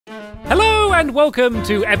and welcome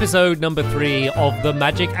to episode number 3 of the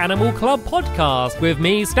Magic Animal Club podcast with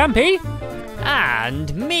me, Stampy.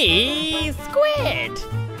 And me, Squid.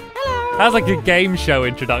 Hello. That's like a game show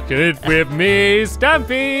introduction. It's with me,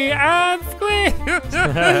 Stampy and Squid.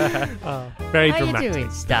 Very dramatic. How you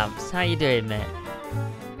doing, Stamps? How you doing, mate?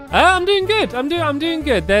 I'm doing good. I'm doing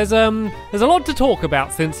good. There's a lot to talk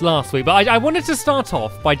about since last week, but I wanted to start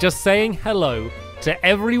off by just saying hello to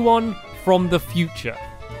everyone from the future.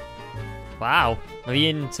 Wow. Are you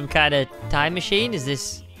in some kind of time machine?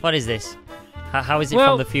 What is this? How is it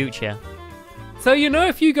from the future? So,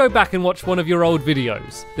 if you go back and watch one of your old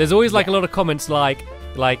videos, there's always a lot of comments like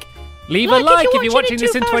leave a like if you're watching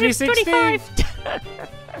this in 2016.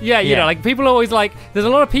 Yeah, people are always there's a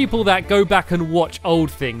lot of people that go back and watch old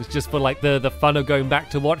things just for the fun of going back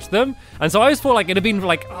to watch them. And so I always thought it'd have been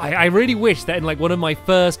I really wish that in one of my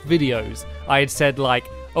first videos I had said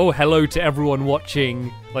oh, hello to everyone watching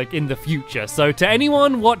in the future. So to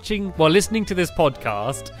anyone watching listening to this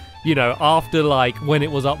podcast, after when it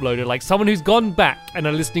was uploaded, someone who's gone back and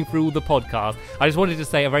are listening through all the podcasts, I just wanted to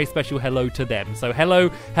say a very special hello to them. So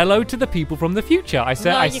hello to the people from the future. I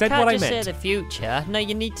said what I meant. No, you can't just say the future. No,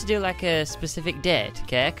 you need to do a specific date,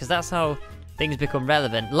 okay? Because that's how things become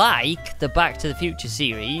relevant. Like the Back to the Future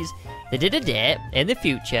series, they did a date in the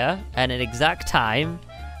future and an exact time,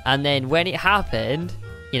 and then when it happened,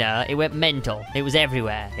 it went mental. It was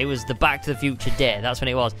everywhere. It was the Back to the Future day. That's when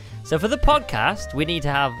it was. So for the podcast, we need to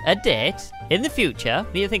have a date in the future.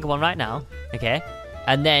 We need to think of one right now, okay?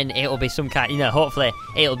 And then it'll be some kind, hopefully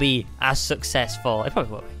it'll be as successful. It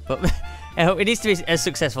probably won't be, but it needs to be as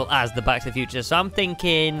successful as the Back to the Future. So I'm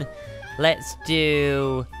thinking, let's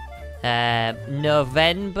do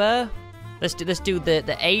November. Let's do the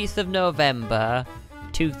 8th of November,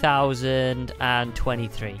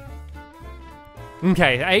 2023.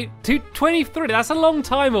 Okay, 23. That's a long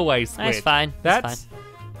time away, Squid. That's fine. That's fine.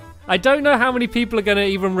 I don't know how many people are going to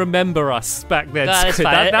even remember us back then. That's Squid.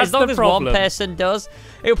 fine. That's as long the as problem. one person does,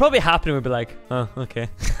 it'll probably happen and we'll be like, oh, okay.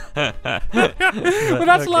 Well,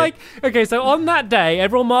 that's okay, so on that day,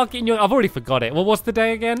 everyone mark it in your... I've already forgot it. Well, what's the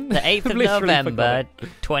day again? The 8th of November,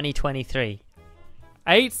 2023.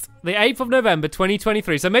 The 8th of November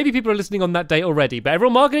 2023. So maybe people are listening on that date already, but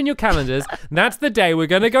everyone mark it in your calendars. That's the day we're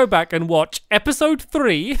going to go back and watch episode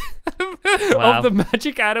 3 of the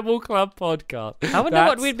Magic Animal Club podcast. I wonder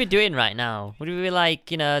what we'd be doing right now. Would we be what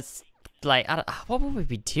would we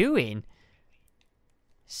be doing?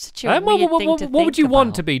 Such a weird thing to what would you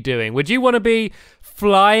want to be doing? Would you want to be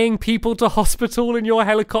flying people to hospital in your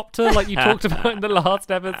helicopter like you talked about in the last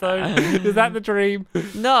episode? Is that the dream?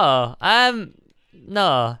 No.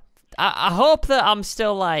 No, I hope that I'm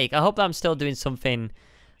still doing something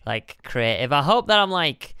creative. I hope that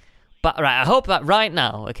I hope that right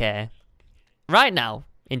now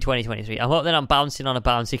in 2023, I hope that I'm bouncing on a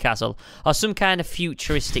bouncy castle or some kind of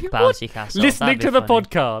futuristic bouncy castle. Listening to the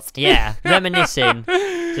podcast. Yeah, reminiscing.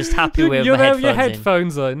 Just happy with You'll my have your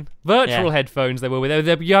headphones on. Virtual headphones they were with.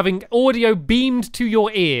 You're having audio beamed to your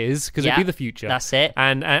ears because it'd be the future. That's it.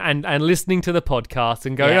 And listening to the podcast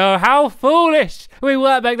and going, oh, how foolish we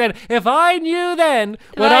were back then. If I knew then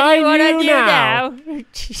what I knew now.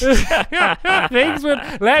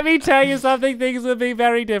 Let me tell you something, things would be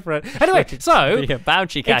very different. Anyway, so... a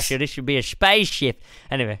bouncy castle, this should be a spaceship.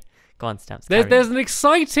 Anyway, go on, Stamps. There's an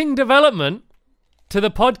exciting development to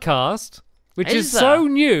the podcast... which is so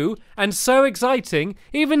new and so exciting,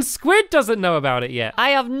 even Squid doesn't know about it yet. I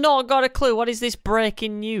have not got a clue. What is this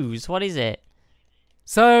breaking news? What is it?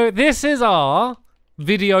 So this is our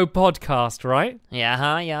video podcast, right?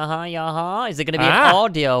 Yeah. Is it going to be an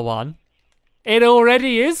audio one? It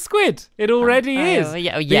already is, Squid. It already is.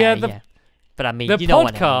 Yeah. But I mean, the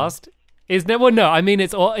podcast... it's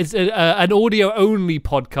an audio-only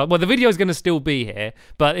podcast. Well, the video is going to still be here,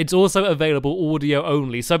 but it's also available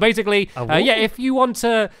audio-only. So basically, if you want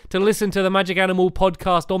to listen to the Magic Animal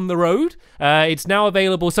podcast on the road, it's now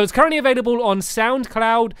available. So it's currently available on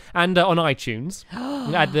SoundCloud and on iTunes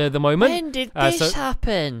at the moment. When did this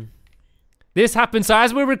happen? This happened, so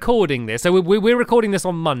as we're recording this, so we're recording this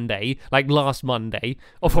on Monday, last Monday,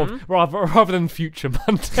 or rather than future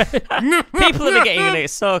Monday. People are getting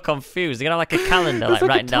so confused. They're going to have a calendar,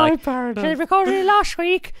 writing down, they recorded it last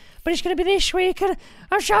week, but it's going to be this week, and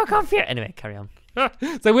I'm so confused. Anyway, carry on.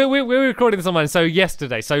 So we're recording this on Monday, so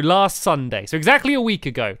yesterday, so last Sunday, so exactly a week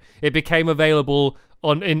ago, it became available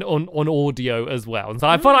on audio as well. And so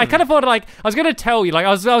I kind of thought I was going to tell you, I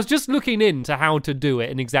was just looking into how to do it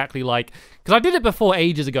and exactly I did it before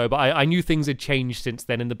ages ago, but I knew things had changed since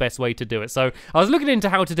then in the best way to do it. So I was looking into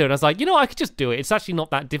how to do it. And I was like, I could just do it. It's actually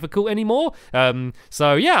not that difficult anymore.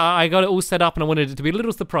 So yeah, I got it all set up, and I wanted it to be a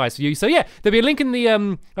little surprise for you. So yeah, there'll be a link in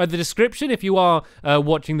the description if you are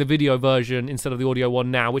watching the video version instead of the audio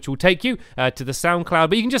one now, which will take you to the SoundCloud.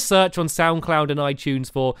 But you can just search on SoundCloud and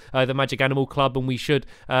iTunes for the Magic Animal Club, and we should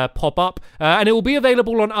pop up. And it will be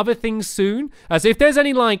available on other things soon. So if there's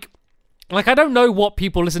any like I don't know what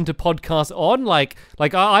people listen to podcasts on. Like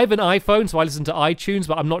I have an iPhone, so I listen to iTunes,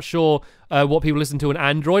 but I'm not sure what people listen to on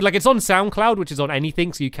Android. Like, it's on SoundCloud, which is on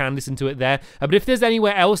anything, so you can listen to it there. But if there's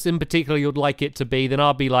anywhere else in particular you'd like it to be, then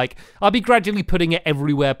I'll be gradually putting it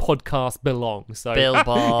everywhere podcasts belong. So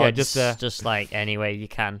billboards, yeah, just like anywhere you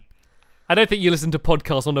can. I don't think you listen to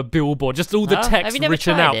podcasts on a billboard. Just all the text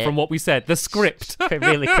written out from what we said. The script.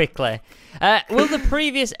 Really quickly. Will the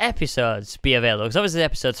previous episodes be available? Because obviously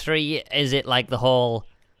episode 3, is it like the whole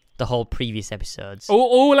previous episodes?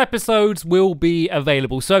 All episodes will be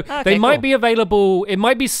available. So they might be available. It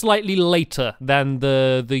might be slightly later than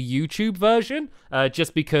the YouTube version,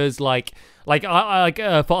 just because for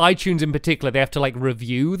iTunes in particular, they have to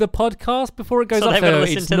review the podcast before it goes up. So they're going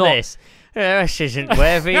to listen to this. This isn't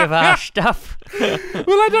worthy of our stuff. Well,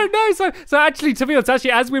 I don't know. So actually, to be honest,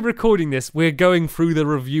 as we're recording this, we're going through the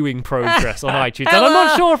reviewing progress on iTunes. And I'm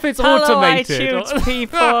not sure if it's automated. iTunes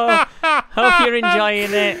people. Hope you're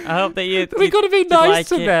enjoying it. I hope that We've got to be nice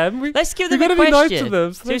to them. Let's give them a question. Nice to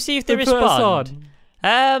them, to see if they respond.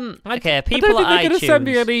 Okay, people I don't think they're going to send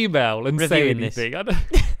me an email and say anything.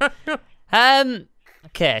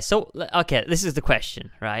 This is the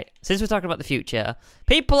question, right? Since we're talking about the future,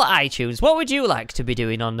 people at iTunes, what would you like to be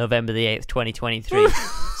doing on November the 8th, 2023?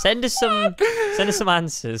 Send us some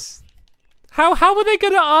answers. How are they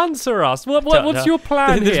going to answer us? What's your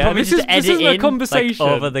plan here? This is a conversation.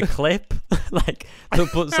 Over the clip, they'll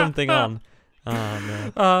put something on.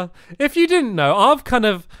 Oh no. If you didn't know, I've kind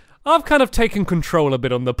of taken control a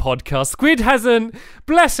bit on the podcast. Squid hasn't.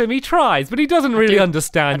 Bless him, he tries, but he doesn't really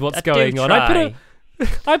understand what's going on.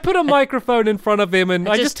 I put a microphone in front of him and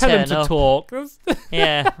I just tell him to talk.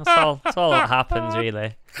 Yeah, that's all that happens,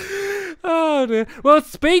 really. Oh dear. Well,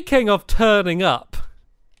 speaking of turning up,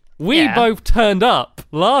 we both turned up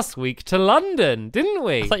last week to London, didn't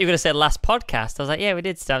we? I thought you were going to say last podcast. I was like, yeah, we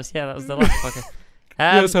did, Stamps. Yeah, that was the last podcast.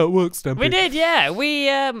 That's how it works, Stampy. We did, yeah. We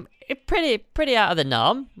pretty out of the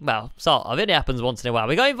norm. Well, sort of. It happens once in a while.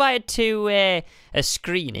 We got invited to a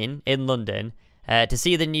screening in London to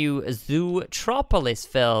see the new Zootropolis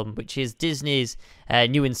film, which is Disney's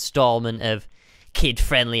new installment of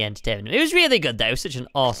kid-friendly entertainment. It was really good, though. It was such an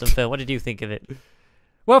awesome film. What did you think of it?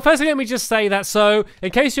 Well, firstly, let me just say that, so,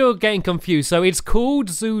 in case you're getting confused, so it's called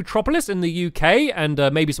Zootropolis in the UK, and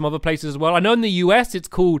maybe some other places as well. I know in the US it's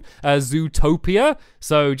called Zootopia,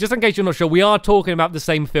 so just in case you're not sure, we are talking about the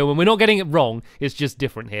same film, and we're not getting it wrong, it's just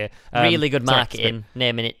different here. Really good marketing,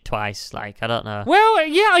 naming it twice, I don't know. Well,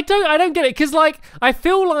 yeah, I don't get it, because, I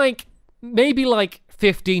feel like maybe,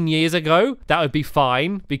 15 years ago, that would be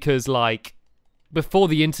fine, because, before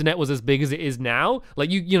the internet was as big as it is now,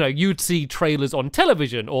 you'd see trailers on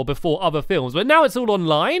television or before other films, but now it's all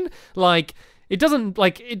online. It doesn't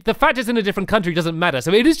the fact it's in a different country doesn't matter.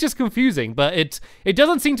 So it is just confusing, but it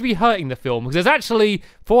doesn't seem to be hurting the film because there's actually,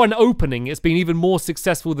 for an opening, it's been even more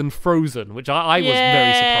successful than Frozen, which I was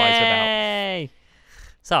very surprised about.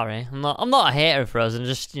 Sorry, I'm not a hater of Frozen.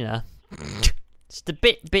 Just just a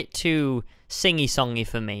bit too singy-songy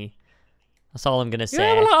for me. That's all I'm gonna say.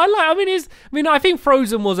 Yeah, well, I think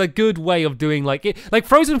Frozen was a good way of doing it.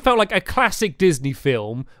 Frozen felt like a classic Disney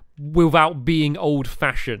film without being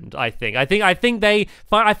old-fashioned. I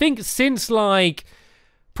think since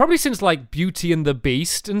probably since Beauty and the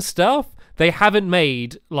Beast and stuff, they haven't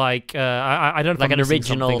made I don't know if an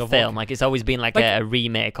original film. It's always been a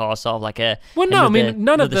remake or sort of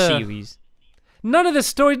none of the series. None of the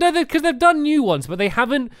stories, because they've done new ones, but they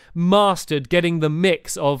haven't mastered getting the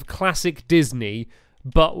mix of classic Disney,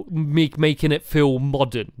 but making it feel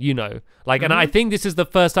modern, And I think this is the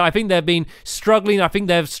first time. I think they've been struggling. I think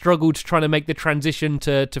they've struggled trying to make the transition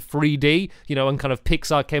to 3D, and kind of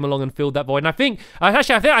Pixar came along and filled that void. And I think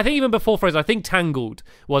even before Frozen, I think Tangled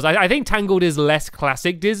was. I think Tangled is less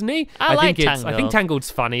classic Disney. I like Tangled. I think Tangled's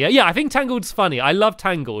funnier. Yeah, I think Tangled's funny. I love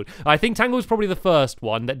Tangled. I think Tangled's probably the first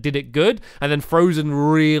one that did it good, and then Frozen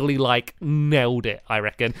really nailed it, I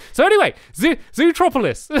reckon. So anyway,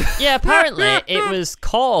 Zootropolis. Yeah, apparently it was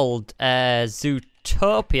called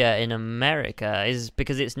Zootopia in America is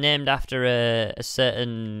because it's named after a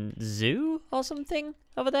certain zoo or something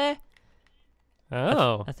over there.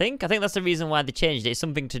 Oh, I think that's the reason why they changed it. It's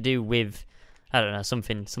something to do with I don't know,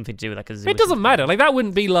 something to do with like a zoo. It doesn't matter. Like that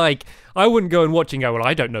wouldn't be like I wouldn't go and watch and go, well,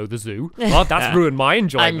 I don't know the zoo. Well, that's ruined my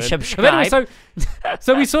enjoyment. Unsubscribe.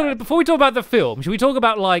 So we sort of before we talk about the film, should we talk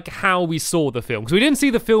about like how we saw the film? Because we didn't see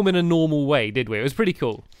the film in a normal way, did we? It was pretty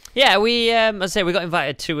cool. Yeah, we I say we got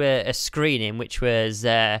invited to a screening, which was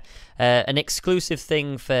an exclusive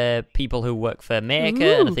thing for people who work for Maker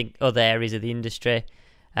and I think other areas of the industry.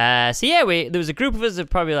 So yeah, there was a group of us of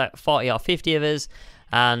probably like 40 or 50 of us.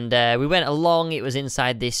 And we went along. It was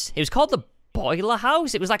inside this. It was called the Boiler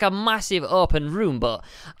House. It was like a massive open room, but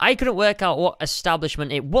I couldn't work out what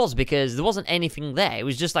establishment it was because there wasn't anything there. It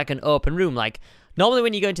was just like an open room. Like normally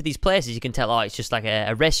when you go into these places, you can tell, oh, it's just like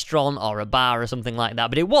a restaurant or a bar or something like that.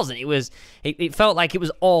 But it wasn't. It felt like it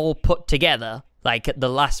was all put together like at the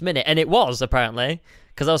last minute, and it was apparently.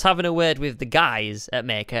 Because I was having a word with the guys at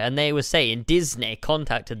Maker, and they were saying Disney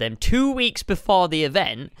contacted them 2 weeks before the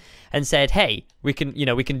event and said, "Hey, we can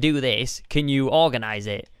do this. Can you organize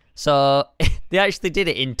it?" So they actually did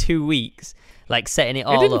it in 2 weeks, like setting it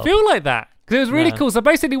all up. It didn't feel like that. Because it was really cool. So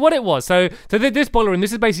basically what it was, so this boiler room,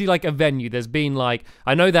 this is basically like a venue. There's been like,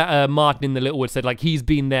 I know that Martin in the Littlewood said like he's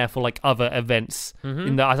been there for like other events.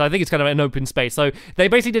 I think it's kind of an open space. So they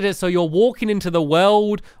basically did it so you're walking into the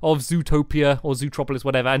world of Zootopia or Zootropolis,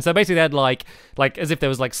 whatever. And so basically they had like as if there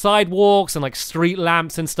was like sidewalks and like street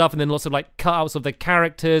lamps and stuff, and then lots of like cutouts of the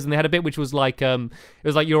characters. And they had a bit which was like, it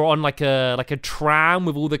was like you're on like a tram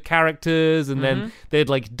with all the characters, and then they had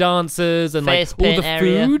like dancers and like all the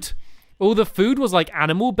food. All the food was like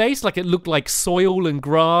animal based, like it looked like soil and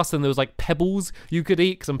grass, and there was like pebbles you could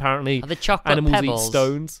eat because apparently animals pebbles? Eat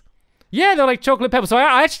stones. Yeah, they're like chocolate pebbles. So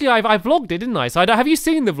I vlogged it, didn't I? So have you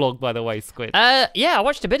seen the vlog, by the way, Squid? Yeah, I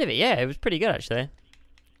watched a bit of it. Yeah, it was pretty good actually.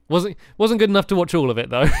 Wasn't good enough to watch all of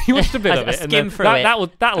it though. You watched a bit of it. Skimmed through it.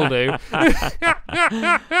 That'll do.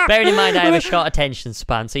 Bearing in mind I have a short attention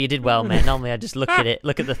span, so you did well, mate. Normally I just look at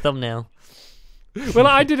the thumbnail. Well,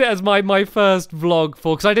 I did it as my first vlog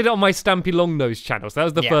because I did it on my Stampy Longnose channel. So that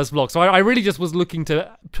was the first vlog. So I really just was looking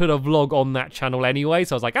to put a vlog on that channel anyway.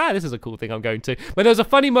 So I was like, this is a cool thing I'm going to. But there was a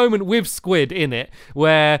funny moment with Squid in it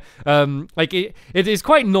where like it is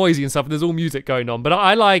quite noisy and stuff. And there's all music going on. But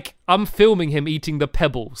I'm filming him eating the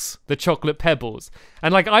pebbles, the chocolate pebbles.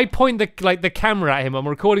 And like I point the camera at him. I'm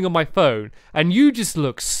recording on my phone. And you just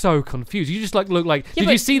look so confused. You just look like, did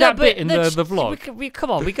you see that bit in the vlog?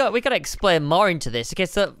 Come on, we got to explain more into this. Okay,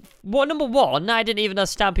 so number one, I didn't even know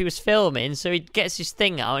Stampy was filming, so he gets his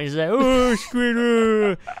thing out and he's like, "Oh,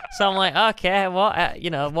 Squid!" So I'm like, "Okay,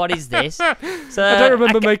 what? What is this?" So I don't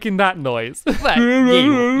remember making that noise. Well,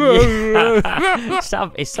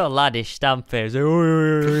 it's so laddish, Stampy. He's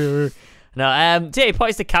like, no, he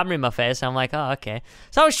points the camera in my face, and I'm like, oh, okay.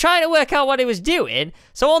 So I was trying to work out what he was doing.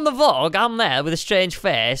 So on the vlog, I'm there with a strange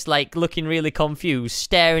face, like looking really confused,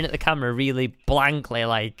 staring at the camera really blankly,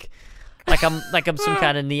 like I'm some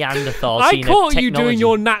kind of Neanderthal. I caught you doing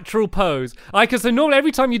your natural pose. Because normally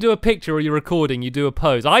every time you do a picture or you're recording, you do a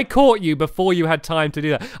pose. I caught you before you had time to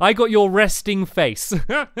do that. I got your resting face.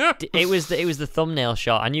 It was the thumbnail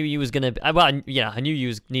shot. I knew you was gonna. I knew you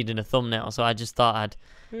was needing a thumbnail, so I just thought I'd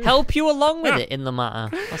help you along with it in the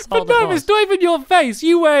matter. But no, it's not even your face.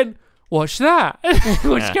 You went, watch that. And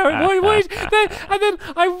then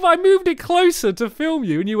I moved it closer to film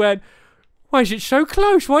you, and you went, why is it so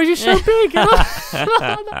close? Why is it so big? And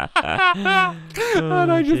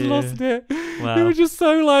I just lost it. Wow. You were just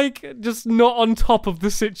so just not on top of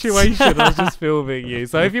the situation. I was just filming you.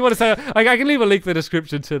 So if you want to say, I can leave a link in the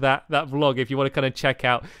description to that vlog if you want to kind of check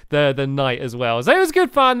out the night as well. So it was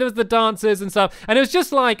good fun. There was the dancers and stuff, and it was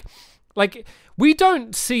just like we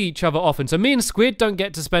don't see each other often. So me and Squid don't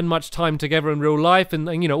get to spend much time together in real life, and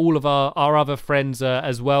all of our other friends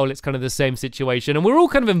as well. It's kind of the same situation, and we're all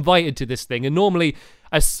kind of invited to this thing, and normally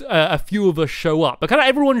a few of us show up, but kind of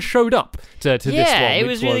everyone showed up to this one. Yeah, it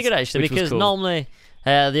was really good actually, because cool. Normally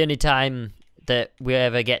the only time that we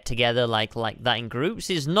ever get together like that in groups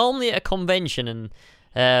is normally at a convention,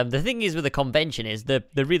 and the thing is with a convention is they're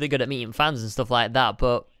really good at meeting fans and stuff like that,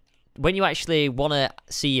 but when you actually want to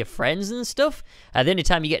see your friends and stuff, the only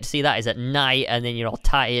time you get to see that is at night, and then you're all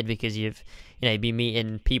tired because you've been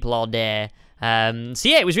meeting people all day. So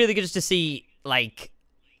yeah, it was really good just to see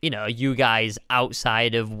you guys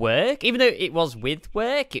outside of work. Even though it was with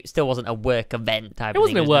work, it still wasn't a work event type. It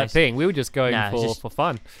wasn't a work thing. We were just going for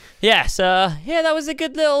fun. Yeah. So yeah, that was a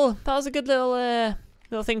good little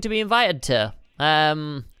thing to be invited to.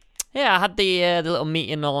 Yeah, I had the little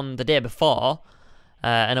meeting on the day before.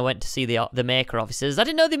 And I went to see the Maker offices. I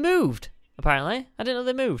didn't know they moved, apparently. I didn't know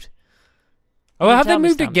they moved. Oh, have they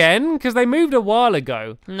moved again? Because they moved a while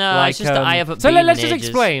ago. No, it's just that I haven't. So been let's in just ages.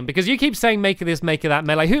 explain, because you keep saying Maker this, Maker that.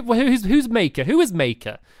 Like, who's Maker? Who is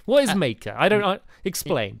Maker? What is Maker? I don't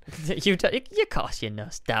explain. Of course you know,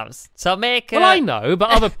 Stamps. So Maker. Well, I know,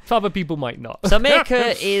 but other people might not. So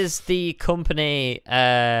Maker is the company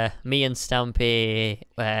me and Stampy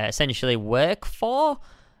essentially work for.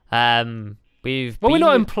 We're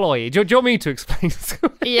not employed. Do you want me to explain?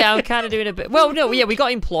 Yeah, I'm kind of doing a bit. Well, no, yeah, we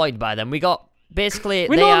got employed by them. We got basically.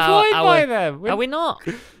 We're not employed by them. Are we not?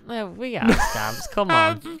 Well, we are, Stamps. Come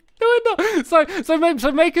on. No, we're not.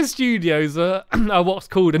 So Maker Studios are what's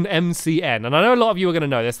called an MCN, and I know a lot of you are going to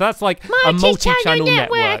know this. So that's like a multi-channel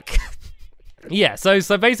network. Yeah, so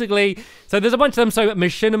basically, there's a bunch of them. So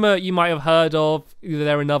Machinima, you might have heard of.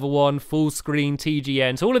 They're another one. Full Screen,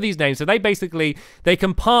 TGN. So all of these names. So they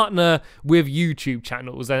can partner with YouTube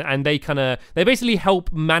channels, and they basically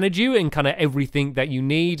help manage you in kind of everything that you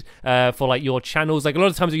need for like your channels. Like a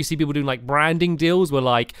lot of times you see people doing like branding deals where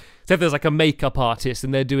like, so if there's like a makeup artist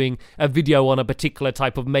and they're doing a video on a particular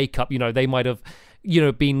type of makeup, they might have,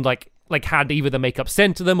 been like had either the makeup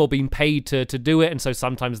sent to them or been paid to do it, and so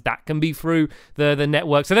sometimes that can be through the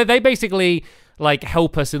network. So they basically like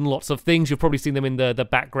help us in lots of things. You've probably seen them in the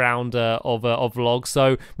background of vlogs.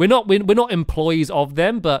 So we're not employees of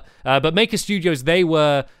them, but Maker Studios,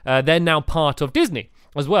 they're now part of Disney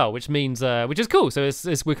as well, which means which is cool. So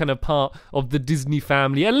we're kind of part of the Disney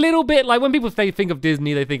family a little bit. Like when people think of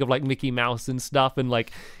Disney, they think of like Mickey Mouse and stuff, and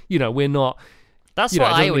like we're not. That's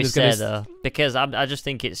what I always say, though, because I just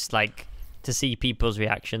think it's like to see people's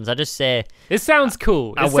reactions. I just say it sounds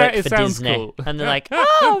cool. I work for Disney, cool. And they're like,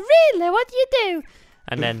 "Oh, really? What do you do?"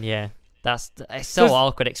 And then it's so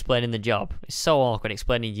awkward explaining the job. It's so awkward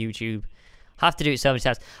explaining YouTube. I have to do it so many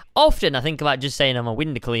times. Often I think about just saying I'm a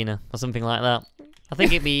window cleaner or something like that. I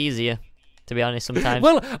think it'd be easier, to be honest, sometimes.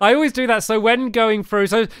 Well, I always do that. So when going through,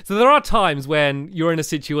 so there are times when you're in a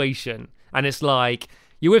situation and it's like,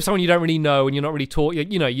 you're with someone you don't really know and you're not really taught,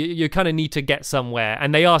 you kind of need to get somewhere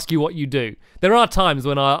and they ask you what you do. There are times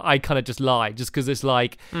when I kind of just lie just because it's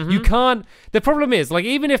like, you can't, the problem is, like,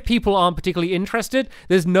 even if people aren't particularly interested,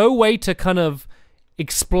 there's no way to kind of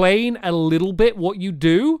explain a little bit what you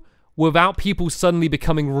do without people suddenly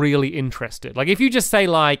becoming really interested. Like, if you just say,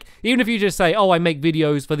 like, even if you just say, oh, I make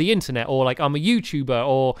videos for the internet, or like I'm a YouTuber,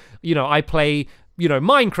 or, I play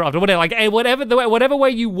Minecraft or whatever, like whatever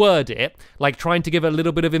way you word it, like trying to give a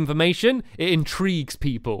little bit of information, it intrigues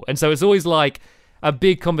people, and so it's always like a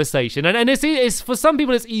big conversation, and it's for some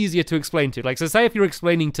people it's easier to explain to. Like, so say if you're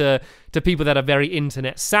explaining to people that are very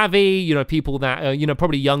internet savvy, people that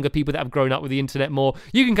probably younger people that have grown up with the internet more,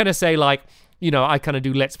 you can kind of say like, I kind of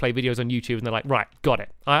do Let's Play videos on YouTube, and they're like, right, got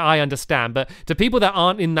it. I understand. But to people that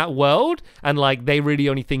aren't in that world, and like they really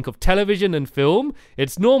only think of television and film,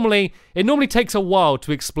 it normally takes a while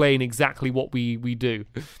to explain exactly what we do.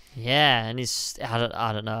 Yeah, and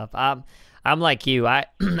I don't know. I'm like you. I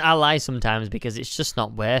lie sometimes because it's just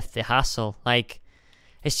not worth the hassle. Like,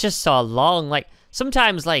 it's just so long. Like,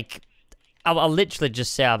 sometimes, like, I'll literally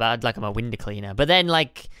just say I'm a window cleaner, but then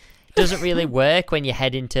like, doesn't really work when you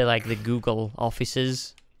head into like the Google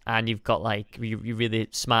offices and you've got like you're really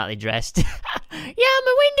smartly dressed. Yeah, I'm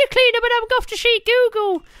a window cleaner, but I'm off to see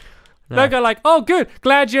Google. No. They'll go like, oh, good,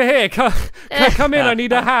 glad you're here. Come in, I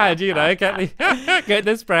need a hand. Get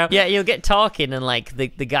this brown. Yeah, you'll get talking, and like the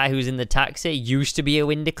guy who's in the taxi used to be a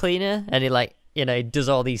window cleaner, and he does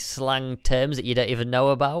all these slang terms that you don't even know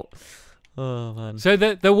about. Oh man. So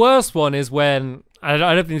the worst one is when, I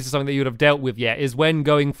don't think this is something that you would have dealt with yet, is when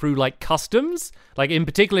going through like customs, like in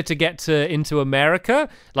particular to get into America,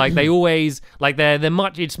 like they always, like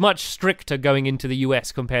it's much stricter going into the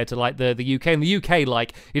US compared to like the UK. In the UK,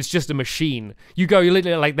 like it's just a machine. You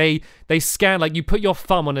literally, like they scan, like you put your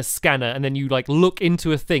thumb on a scanner and then you like look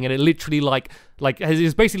into a thing and it literally like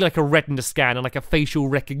it's basically like a retina scan and like a facial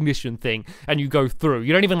recognition thing, and you go through.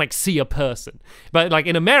 You don't even like see a person. But like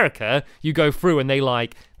in America, you go through and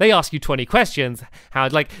they ask you 20 questions.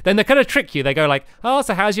 Then they kind of trick you. They go like, oh,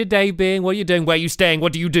 so how's your day been? What are you doing? Where are you staying?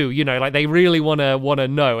 What do you do? Like they really want to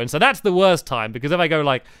know. And so that's the worst time, because if I go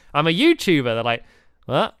like, I'm a YouTuber, they're like,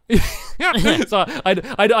 what? So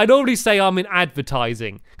I normally say I'm in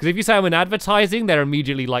advertising, because if you say I'm in advertising, they're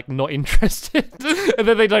immediately like not interested, and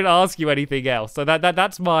then they don't ask you anything else. So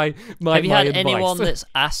that's my Have you had advice. Anyone that's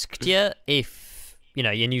asked you if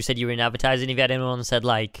and you said you were in advertising? Have you had anyone that said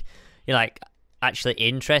like you're like actually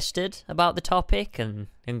interested about the topic and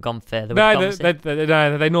gone further? No,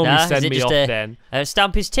 they normally send me off then.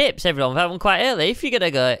 Stampy's tips, everyone. That one quite early. If you're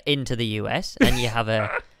gonna go into the US and you have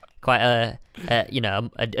a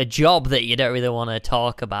job that you don't really want to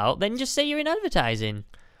talk about, then just say you're in advertising.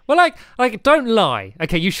 Well, like, don't lie.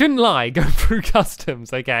 Okay, you shouldn't lie going through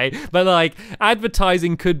customs, okay? But, like,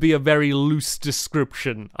 advertising could be a very loose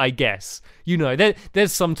description, I guess. You know,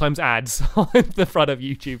 there's sometimes ads on the front of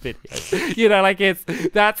YouTube videos. You know, like,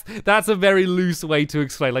 that's a very loose way to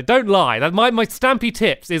explain. Like, don't lie. That my Stampy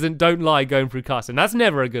tips isn't don't lie going through customs. That's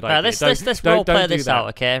never a good idea. Let's role play this out,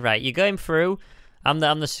 okay? Right, you're going through. I'm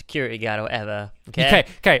the security guard or whatever. Okay.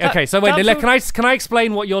 So wait, can I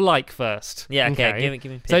explain what you're like first? Yeah. Okay.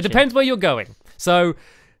 Give me a picture. So it depends where you're going. So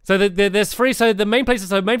there's three. So the main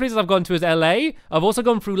places I've gone to is LA. I've also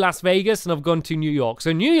gone through Las Vegas and I've gone to New York.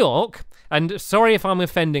 So New York, and sorry if I'm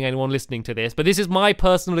offending anyone listening to this, but this is my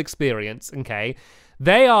personal experience. Okay,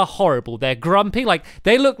 they are horrible. They're grumpy. Like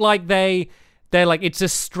they look like they're like, it's a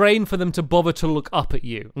strain for them to bother to look up at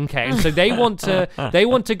you, okay? And so they want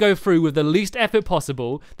to go through with the least effort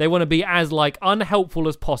possible. They want to be as like unhelpful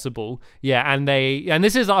as possible, yeah. And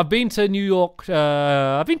I've been to New York,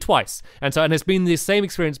 I've been twice, and it's been the same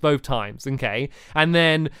experience both times, okay. And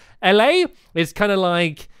then LA is kind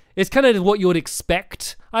of what you would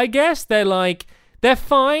expect, I guess. They're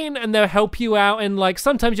fine and they'll help you out, and like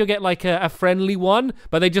sometimes you'll get like a friendly one,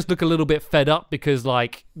 but they just look a little bit fed up because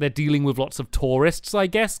like they're dealing with lots of tourists, I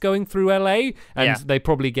guess, going through LA, and they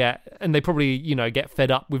probably get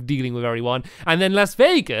fed up with dealing with everyone. And then Las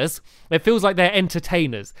Vegas, it feels like they're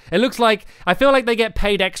entertainers. I feel like they get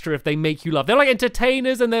paid extra if they make you laugh. They're like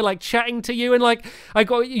entertainers and they're like chatting to you, and like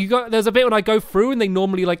there's a bit when I go through and they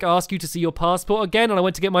normally like ask you to see your passport again, and I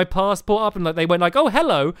went to get my passport up and like they went like, oh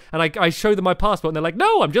hello, and I show them my passport and they're like,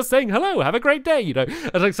 no, I'm just saying hello, have a great day, you know.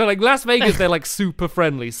 And so like Las Vegas, they're like super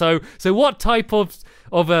friendly. So what type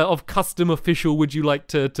of custom official would you like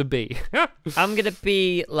to be? I'm gonna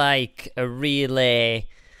be like a really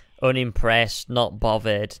unimpressed, not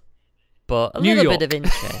bothered, but a little bit of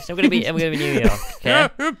interest. I'm gonna be New York. Okay.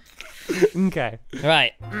 Okay.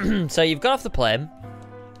 Right. So you've got off the plane.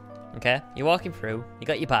 Okay. You're walking through. You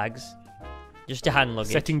got your bags, just your hand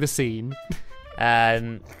luggage. Setting the scene.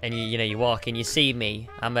 And you walk in, you see me.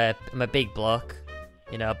 I'm a big bloke,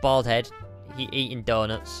 bald head, eating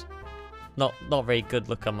donuts. Not very good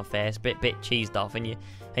look on my face, bit cheesed off. And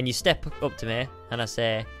you step up to me, and I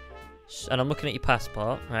say, and I'm looking at your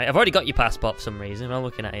passport, right? I've already got your passport for some reason. I'm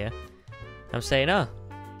looking at you. I'm saying, oh,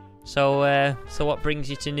 so what brings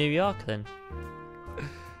you to New York then?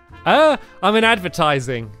 I'm in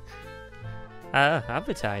advertising.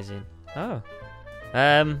 Advertising. Oh,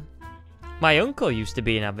 my uncle used to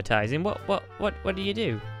be in advertising. What do you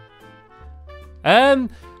do?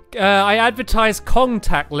 I advertise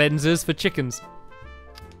contact lenses for chickens.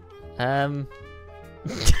 Are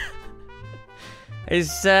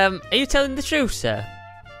you telling the truth, sir?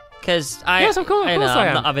 Because yes, of course I am.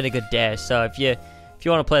 I'm not having a good day. So if you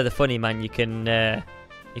want to play the funny man, you can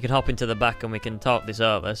hop into the back and we can talk this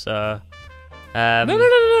over. So.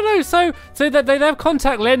 No. So they have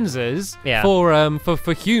contact lenses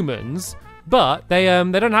for humans. But they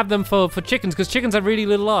don't have them for chickens, because chickens have really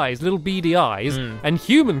little eyes, little beady eyes, and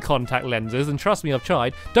human contact lenses, and trust me, I've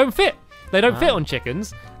tried, don't fit. They don't fit on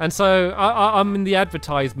chickens, and so I'm in the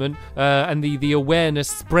advertisement and the awareness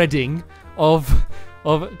spreading of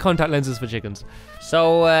contact lenses for chickens.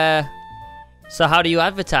 So how do you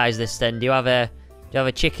advertise this then? Do you have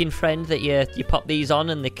a chicken friend that you pop these on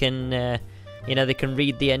and they can they can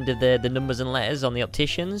read the end of the numbers and letters on the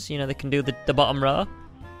opticians? They can do the bottom row.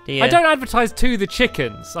 I don't advertise to the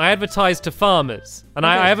chickens. I advertise to farmers, and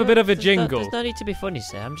I have a bit of a jingle. There's no need to be funny,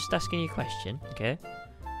 sir. I'm just asking you a question, okay?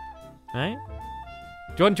 Right?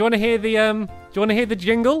 Do you want to hear the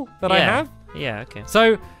jingle that I have? Yeah. Okay.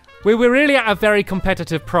 So we're really at a very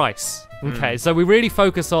competitive price. Okay, so we really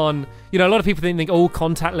focus on, a lot of people think,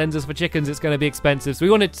 contact lenses for chickens, it's going to be expensive. So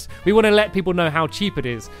we want to let people know how cheap it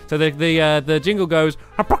is. So the jingle goes,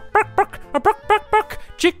 a buck,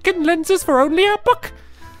 chicken lenses for only a buck.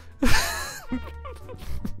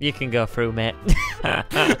 You can go through, mate. See,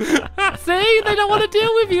 they don't want to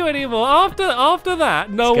deal with you anymore. After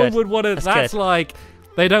that, no one would want to. That's like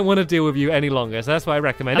they don't want to deal with you any longer. So that's what I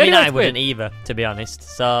recommend. I mean, I wouldn't either, to be honest.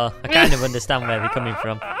 So I kind of understand where they're coming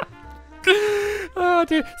from. Oh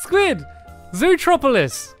dear, Squid,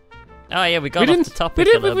 Zootropolis. Oh yeah, we got off the topic.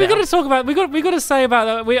 We got to talk about. We got to say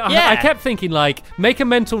about that. I kept thinking, like, make a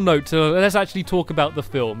mental note to let's actually talk about the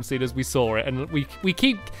film, seeing as we saw it, and we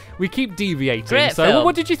keep deviating. Great so, film.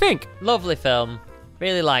 What did you think? Lovely film.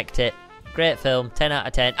 Really liked it. Great film. 10 out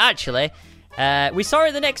of 10. Actually, we saw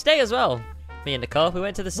it the next day as well. Me and Nicole, we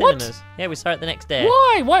went to the cinemas. What? Yeah, we saw it the next day.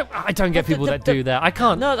 Why? I don't get people that do that. I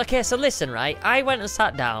can't. No, okay. So listen, right? I went and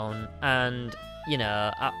sat down, and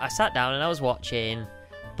I sat down and I was watching.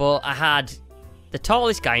 But I had the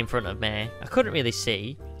tallest guy in front of me. I couldn't really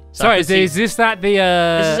see. So Sorry, is this at the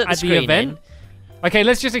This is at the the screening. event? Okay,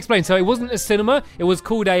 let's just explain. So it wasn't a cinema. It was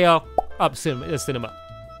called a cinema,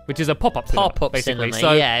 which is a pop-up cinema. Pop-up basically.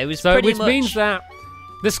 cinema, So, yeah, it was pretty which much... means that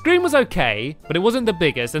the screen was okay, but it wasn't the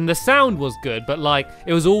biggest, and the sound was good, but like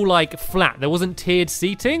it was all like flat. There wasn't tiered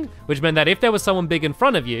seating, which meant that if there was someone big in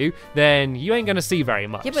front of you, then you ain't gonna see very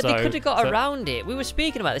much. Yeah, but they could have got around it. We were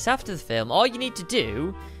speaking about this after the film. All you need to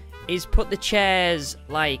do is put the chairs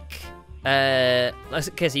like, okay,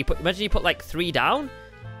 so imagine you put like 3 down,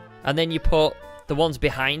 and then you put the ones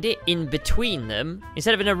behind it in between them.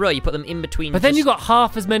 Instead of in a row, you put them in between. But then you got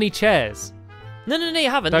half as many chairs. No, you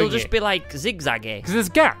haven't. They'll just be like zigzaggy. Because there's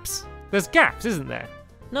gaps. There's gaps, isn't there?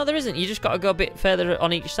 No, there isn't. You just got to go a bit further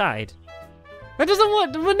on each side. That doesn't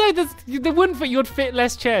work. Well, no, there wouldn't fit. You'd fit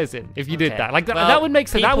less chairs in if you did that. Like Well, that would make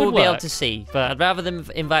sense. That would People will be work. able to see. but- I'd rather them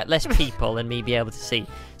invite less people than me be able to see.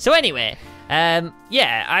 So anyway,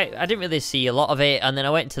 yeah, I didn't really see a lot of it, and then I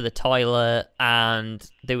went to the toilet, and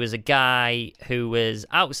there was a guy who was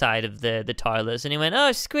outside of the toilets, and he went,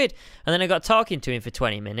 "Oh, Squid," and then I got talking to him for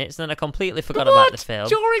 20 minutes, and then I completely forgot about the film.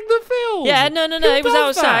 During the film? Yeah, no, Who he was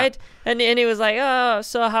does outside, that? and he was like, "Oh,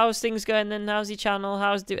 so how's things going? Then how's your channel?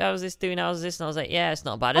 How's this doing? How's this?" And I was like, "Yeah, it's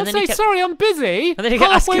not bad." I'll And then say, he kept, sorry, I'm busy. And then he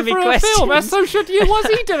kept halfway asking me through questions. a film. And so should you. What's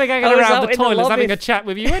he doing hanging I was around out the in the toilets lobby. having a chat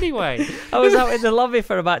with you anyway? I was out in the lobby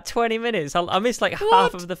for about 20 minutes. I missed like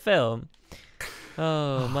half of the film.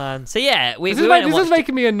 Oh man. So yeah, we This went and is watched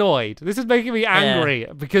making me annoyed. This is making me angry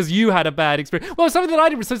because you had a bad experience. Well, something that I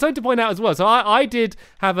did, so something to point out as well. So I did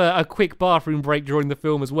have a quick bathroom break during the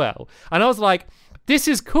film as well. And I was like, this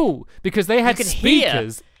is cool because they had could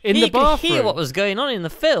speakers in the you could bathroom. hear what was going on in the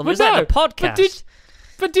film. It But was like the podcast.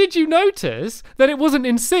 But did you notice that it wasn't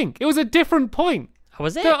in sync? It was a different point.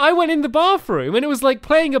 Was it? So I went in the bathroom and it was like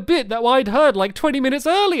playing a bit that I'd heard like 20 minutes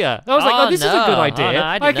earlier. I was like, this is a good idea. No,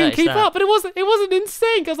 I didn't can notice keep that. up. But it wasn't in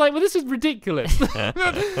sync. I was like, well, this is ridiculous.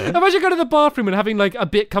 Imagine going to the bathroom and having like a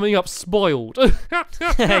bit coming up spoiled.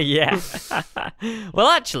 Yeah. Well,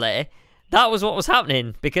 actually, that was what was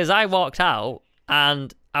happening because I walked out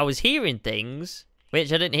and I was hearing things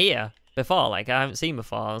which I didn't hear before. Like I haven't seen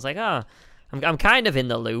before. I was like, I'm kind of in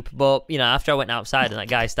the loop, but, you know, after I went outside and that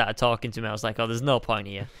guy started talking to me, I was like, oh, there's no point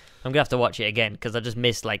here. I'm going to have to watch it again because I just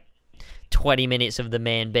missed, like, 20 minutes of the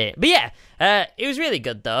main bit. But, yeah, it was really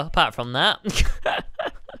good, though, apart from that.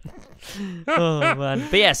 Oh, man.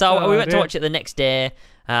 But, yeah, so we went to watch it the next day,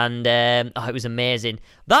 and it was amazing.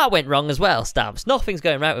 That went wrong as well, Stamps. Nothing's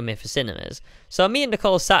going right with me for cinemas. So me and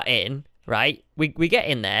Nicole sat in, right? We get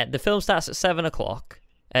in there. The film starts at 7 o'clock.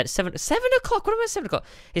 At 7 o'clock? What am I 7 o'clock?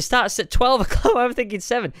 It starts at 12 o'clock. I'm thinking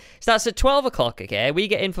 7. It starts at 12 o'clock, okay? We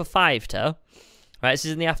get in for 5 to. Right, this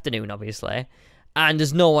is in the afternoon, obviously. And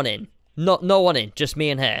there's no one in. No one in. Just me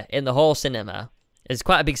and her in the whole cinema. It's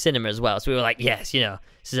quite a big cinema as well. So we were like, yes, you know,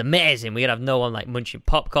 this is amazing. We're going to have no one like munching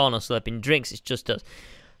popcorn or slurping drinks. It's just us.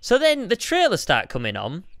 So then the trailers start coming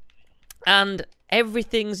on. And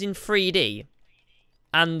everything's in 3D.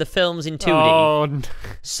 And the film's in 2D. Oh, no.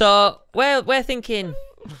 So we're thinking...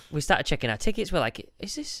 We started checking our tickets. We're like,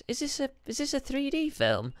 is this a 3D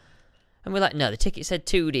film? And we're like, no, the ticket said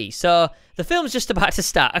 2D. So the film's just about to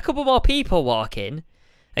start. A couple more people walk in.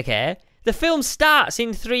 Okay. The film starts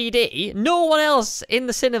in 3D. No one else in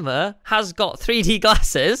the cinema has got 3D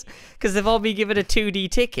glasses because they've all been given a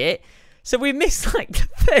 2D ticket. So we missed like the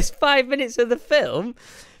first 5 minutes of the film.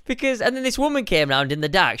 And then this woman came around in the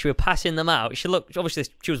dark. She was passing them out. She looked, obviously,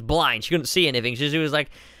 she was blind. She couldn't see anything. She was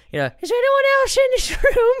like, you know, is there anyone else in this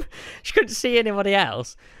room? She couldn't see anybody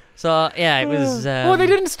else. So, yeah, it was... Well, they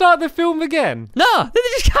didn't start the film again. No, they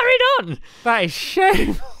just carried on. That is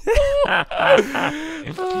shameful.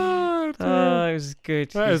 It was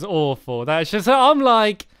good. That is awful. That's just... So I'm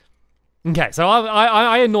like... Okay, so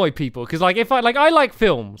I annoy people because, like, if I like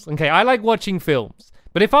films. Okay, I like watching films.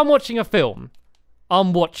 But if I'm watching a film,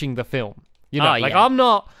 I'm watching the film. You know, I'm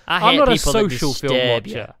not a social film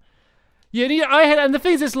watcher. Yeah, and the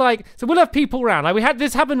thing is, it's like, so we'll have people around. Like, we had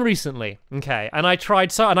this happen recently, okay, and I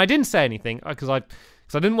tried and I didn't say anything because I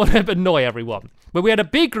didn't want to annoy everyone. But we had a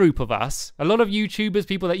big group of us, a lot of YouTubers,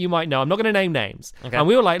 people that you might know. I'm not going to name names. Okay. And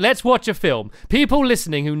we were like, let's watch a film. People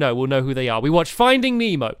listening who know will know who they are. We watched Finding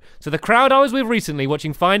Nemo. So the crowd I was with recently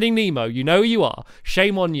watching Finding Nemo, you know who you are.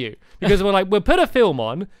 Shame on you. Because we're like, we'll put a film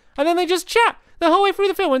on, and then they just chat the whole way through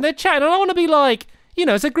the film, and they're chatting. And I don't want to be like... You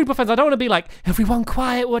know, it's a group of friends. I don't want to be like, everyone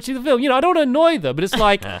quiet watching the film. You know, I don't want to annoy them, but it's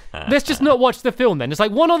like, let's just not watch the film then. It's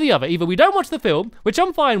like one or the other. Either we don't watch the film, which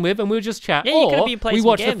I'm fine with, and we'll just chat, or we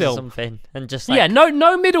watch the film. Or something and just like... Yeah,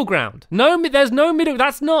 no middle ground. There's no middle.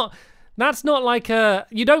 That's not That's not like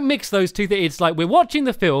you don't mix those two things. It's like we're watching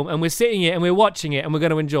the film and we're sitting it and we're watching it and we're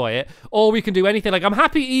going to enjoy it, or we can do anything. Like I'm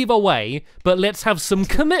happy either way, but let's have some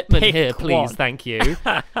commitment here, please. One. Thank you.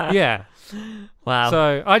 Yeah. Wow.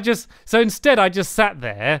 So instead I just sat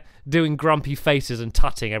there doing grumpy faces and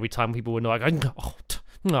tutting every time people were like, oh.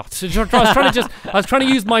 No, I was trying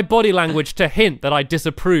to use my body language to hint that I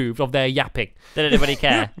disapproved of their yapping. Did anybody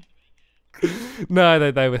care?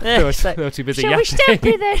 No, they were too busy yapping. Shall we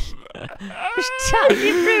Stampy then? Just chat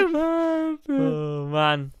in your room. Oh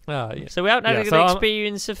man. Oh, yeah. So we haven't had a good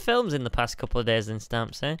experience of films in the past couple of days, then,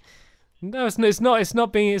 Stamps, eh? No, it's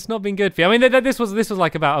not been good for you. I mean, this was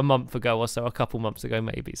like about a month ago or so, a couple months ago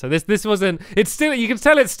maybe. So this wasn't. It's still. You can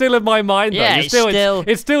tell it's still in my mind. Though. Yeah, it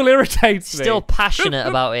still irritates me. Still passionate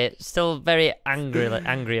about it. Still very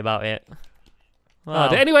angry about it. Wow.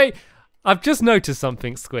 Anyway, I've just noticed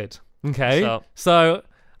something, Squid. Okay, so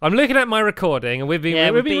I'm looking at my recording, and we've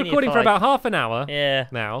been recording for about half an hour. Yeah.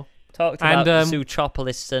 Now talked about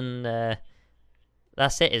Zootropolis, and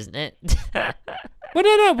that's it, isn't it? Well,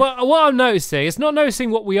 no. What I'm noticing, it's not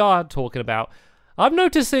noticing what we are talking about. I'm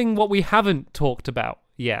noticing what we haven't talked about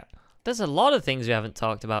yet. There's a lot of things we haven't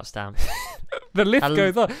talked about, Stam. The list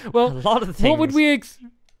goes on. Well, a lot of things.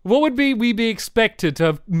 What would we be expected to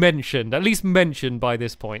have mentioned, at least mentioned by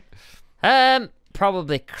this point?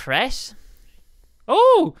 Probably Cress.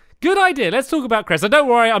 Oh, good idea. Let's talk about Cress. And don't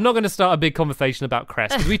worry, I'm not going to start a big conversation about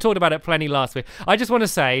Cress because we talked about it plenty last week. I just want to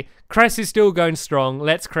say Cress is still going strong.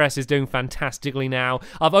 Let's Cress is doing fantastically now.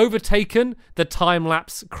 I've overtaken the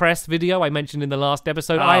time-lapse Cress video I mentioned in the last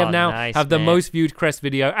episode. I am now have the most viewed Cress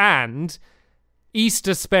video, and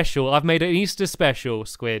Easter special. I've made an Easter special,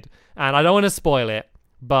 Squid, and I don't want to spoil it,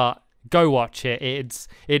 but go watch it.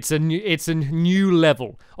 It's a new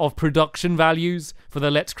level of production values for the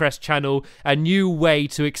Let's Cress channel, a new way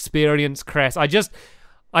to experience Cress. I just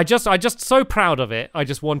so proud of it. I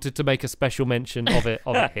just wanted to make a special mention of it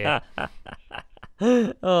here.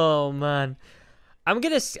 Oh man, I'm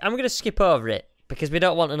gonna skip over it because we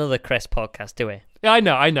don't want another Cress podcast, do we? Yeah, I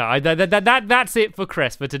know. That's it for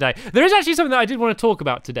Cress for today. There is actually something that I did want to talk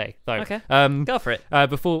about today, though. Okay. Go for it.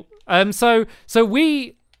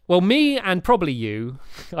 Well, me and probably you,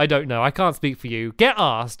 I don't know, I can't speak for you, get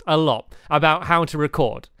asked a lot about how to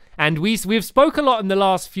record. And we've spoke a lot in the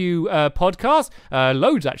last few podcasts,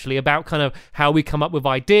 loads actually, about kind of how we come up with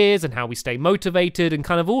ideas and how we stay motivated and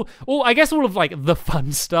kind of all of like the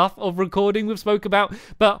fun stuff of recording we've spoke about.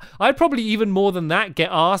 But I'd probably even more than that get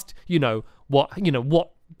asked,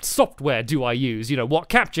 what software do I use? What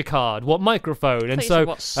capture card, what microphone, and so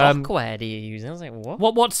what software do you use? I was like,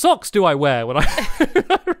 what socks do I wear when I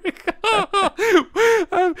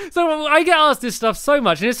so I get asked this stuff so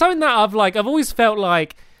much, and it's something that I've always felt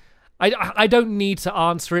like I don't need to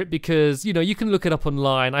answer it because you can look it up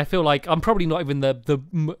online. I feel like I'm probably not even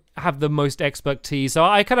have the most expertise, so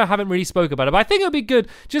I kind of haven't really spoke about it. But I think it'd be good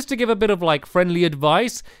just to give a bit of like friendly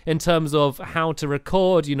advice in terms of how to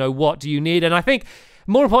record. What do you need, and I think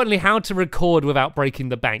more importantly, how to record without breaking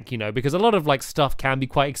the bank, because a lot of like stuff can be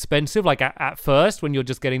quite expensive, like at first when you're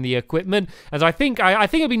just getting the equipment. And so I think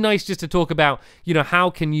it'd be nice just to talk about, how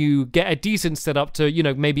can you get a decent setup to,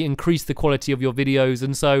 maybe increase the quality of your videos.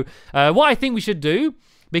 And so what I think we should do,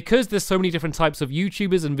 because there's so many different types of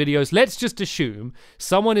YouTubers and videos, let's just assume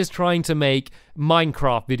someone is trying to make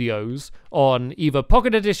Minecraft videos on either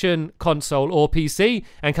Pocket Edition, console, or PC,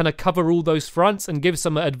 and kind of cover all those fronts and give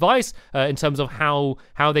some advice in terms of how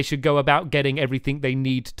they should go about getting everything they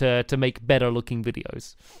need to make better looking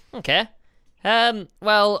videos. Okay.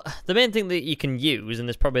 Well, the main thing that you can use, and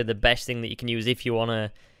it's probably the best thing that you can use if you want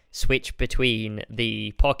to switch between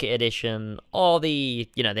the Pocket Edition or the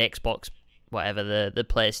Xbox, whatever, the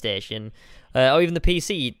PlayStation, or even the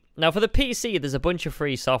PC. Now, for the PC, there's a bunch of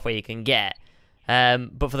free software you can get,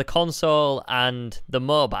 but for the console and the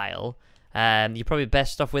mobile, you're probably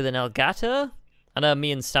best off with an Elgato. I know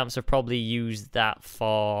me and Stamps have probably used that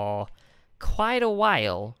for quite a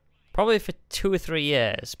while, probably for 2 or 3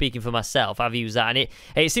 years. Speaking for myself, I've used that, and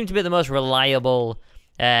it seemed to be the most reliable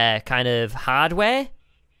kind of hardware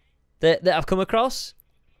that I've come across.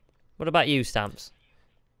 What about you, Stamps?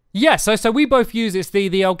 Yeah, so we both use the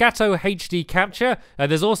Elgato HD capture.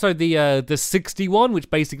 There's also the 61, which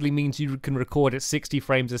basically means you can record at 60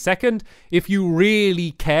 frames a second. If you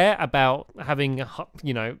really care about having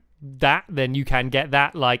that, then you can get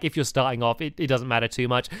that. Like if you're starting off, it doesn't matter too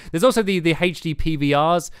much. There's also the HD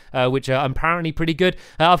PVRs, which are apparently pretty good.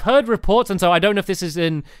 I've heard reports, and so I don't know if this is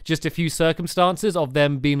in just a few circumstances of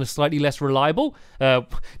them being slightly less reliable.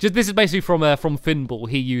 Just this is basically from Finball.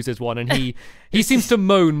 He uses one, and he seems to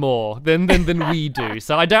moan more than we do.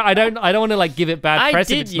 So I don't want to like give it bad press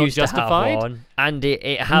if it's not justified. To have one, and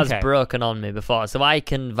it has broken on me before, so I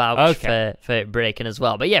can vouch for it breaking as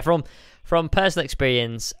well. But yeah, from personal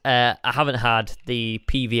experience, I haven't had the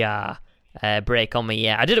PVR break on me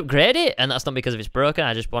yet. I did upgrade it, and that's not because of it's broken.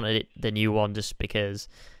 I just wanted the new one just because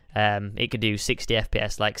it could do 60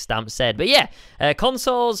 FPS, like Stamp said. But yeah,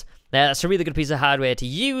 consoles, that's a really good piece of hardware to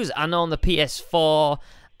use. I know on the PS4,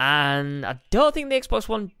 and I don't think the Xbox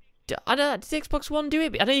One... does the Xbox One do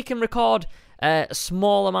it? I know you can record a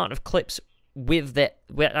small amount of clips with the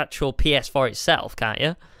actual PS4 itself, can't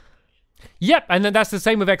you? Yep, and then that's the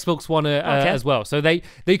same with Xbox One as well. So they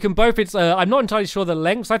can both. It's I'm not entirely sure the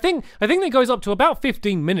lengths. I think it goes up to about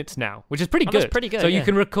 15 minutes now, which is pretty good. That's pretty good. So you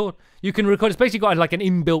can record. It's basically got like an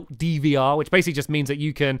inbuilt DVR, which basically just means that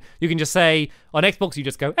you can just say on Xbox, you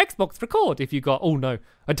just go Xbox record if you got. Oh no,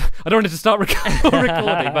 I don't want it to start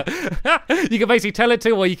recording, but you can basically tell it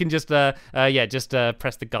to, or you can just press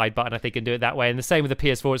the guide button. I think and do it that way. And the same with the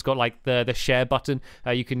PS4, it's got like the share button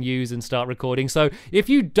you can use and start recording. So if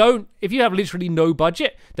you have literally no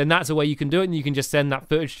budget, then that's a way you can do it, and you can just send that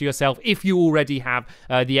footage to yourself. If you already have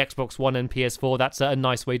the Xbox One and PS4, that's a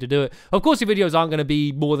nice way to do it. Of course, your videos aren't going to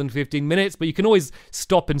be more than 15 minutes, but you can always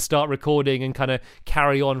stop and start recording and kind of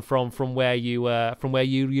carry on from where you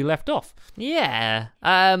left off. Yeah,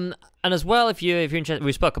 and as well, if you're interested,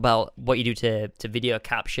 we spoke about what you do to video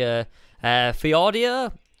capture for your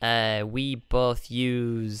audio. We both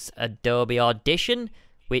use Adobe Audition,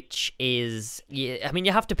 which is, you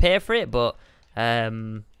have to pay for it, but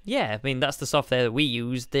that's the software that we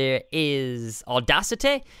use. There is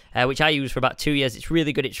Audacity, which I use for about 2 years. It's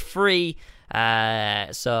really good. It's free.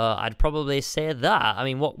 So I'd probably say that. I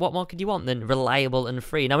mean, what more could you want than reliable and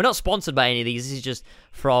free? Now, we're not sponsored by any of these. This is just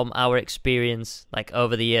from our experience, like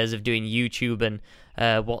over the years of doing YouTube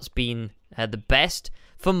and what's been the best.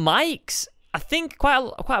 For mics, I think quite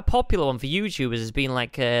a popular one for YouTubers has been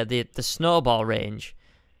like the Snowball range.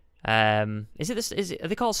 Are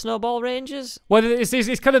they called Snowball ranges? Well,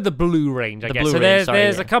 it's kind of the Blue range, I guess. So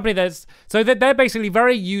there's a company they're basically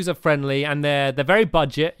very user friendly, and they're very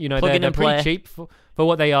budget. You know, they're pretty cheap for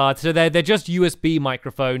what they are. So they're just USB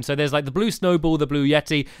microphones. So there's like the Blue Snowball, the Blue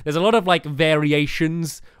Yeti. There's a lot of like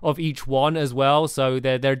variations of each one as well. So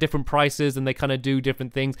they're different prices, and they kind of do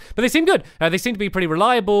different things. But they seem good. They seem to be pretty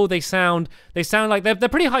reliable. They sound like they're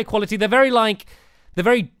pretty high quality. They're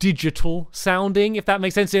very digital sounding, if that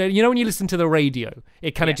makes sense. You know, when you listen to the radio,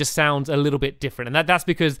 it kind of just sounds a little bit different. And that's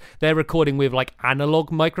because they're recording with like analog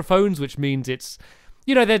microphones, which means it's,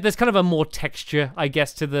 you know, there's kind of a more texture, I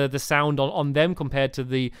guess, to the sound on them compared to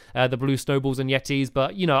the Blue Snowballs and Yetis.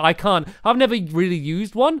 But, you know, I've never really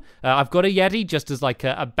used one. I've got a Yeti just as like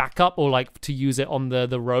a backup, or like to use it on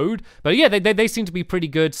the road. But yeah, they seem to be pretty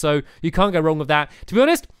good. So you can't go wrong with that. To be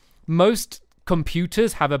honest, most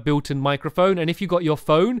computers have a built-in microphone, and if you got your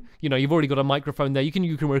phone, you know, you've already got a microphone there. You can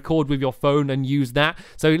record with your phone and use that.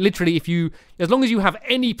 So literally, as long as you have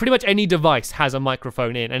pretty much any device has a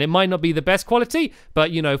microphone in, and it might not be the best quality,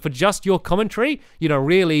 but you know, for just your commentary, you know,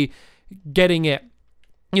 really getting it,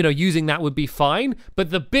 you know, using that would be fine.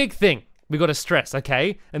 But the big thing we got to stress,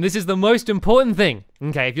 okay, and this is the most important thing,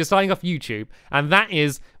 okay, if you're starting off YouTube, and that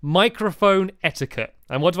is microphone etiquette.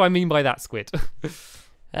 And what do I mean by that, Squid?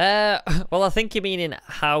 Well, I think you mean in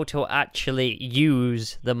how to actually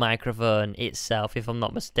use the microphone itself, if I'm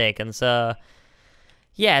not mistaken. So,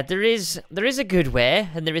 yeah, there is a good way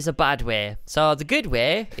and there is a bad way. So the good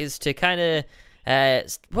way is to kind of,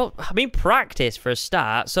 practice for a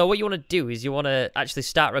start. So what you want to do is you want to actually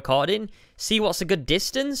start recording, see what's a good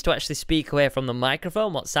distance to actually speak away from the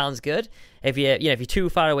microphone, what sounds good. If you're too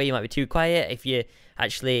far away, you might be too quiet. If you're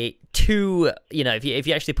actually if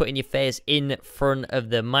you actually putting your face in front of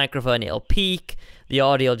the microphone, it'll peak, the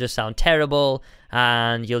audio will just sound terrible,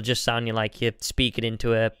 and you'll just sound like you're speaking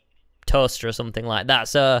into a toaster or something like that.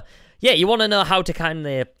 So yeah, you want to know how to kind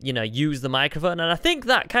of use the microphone, and I think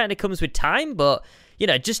that kind of comes with time. But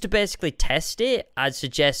just to basically test it, I'd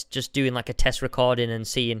suggest just doing like a test recording and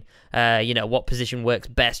seeing what position works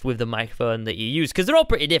best with the microphone that you use, because they're all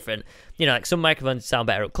pretty different. Like some microphones sound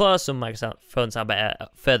better up close, some microphones sound better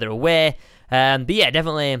further away. But yeah,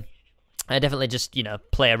 definitely just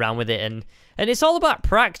play around with it, and it's all about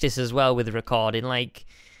practice as well with recording. Like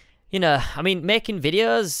making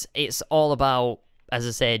videos, it's all about as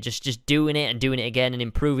I say, just doing it and doing it again and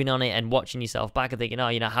improving on it and watching yourself back and thinking, oh,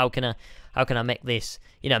 how can I make this,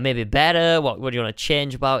 maybe better? What do you want to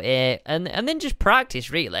change about it? And then just practice,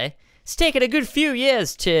 really. It's taken a good few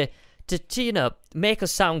years to make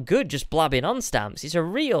us sound good just blabbing on Stamps. It's a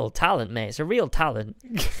real talent, mate. It's a real talent.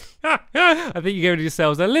 I think you're giving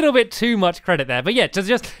yourselves a little bit too much credit there. But yeah,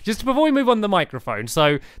 just before we move on to the microphone.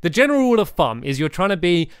 So the general rule of thumb is you're trying to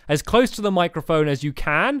be as close to the microphone as you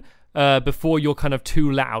can before you're kind of too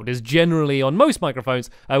loud, is generally on most microphones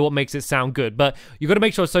what makes it sound good. But you've got to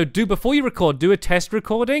make sure, so before you record, do a test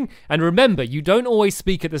recording, and remember, you don't always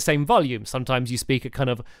speak at the same volume. Sometimes you speak at kind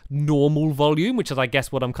of normal volume, which is I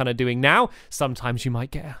guess what I'm kind of doing now. Sometimes you might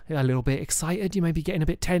get a little bit excited, you may be getting a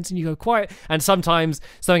bit tense and you go quiet, and sometimes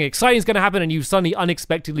something exciting is going to happen and you suddenly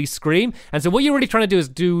unexpectedly scream. And so what you're really trying to do is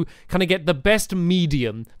kind of get the best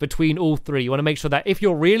medium between all three. You want to make sure that if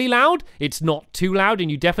you're really loud, it's not too loud and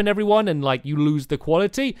you deafen everyone and like you lose the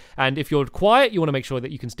quality, and if you're quiet, you want to make sure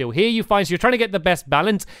that you can still hear you fine. So you're trying to get the best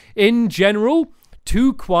balance. In general,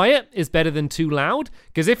 too quiet is better than too loud,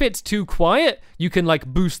 because if it's too quiet, you can like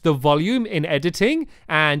boost the volume in editing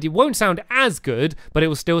and it won't sound as good, but it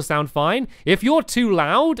will still sound fine. If you're too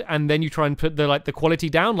loud and then you try and put the quality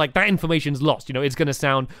down, like that information's lost, it's going to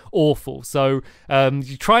sound awful. So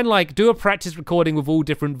you try and like do a practice recording with all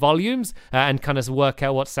different volumes and kind of work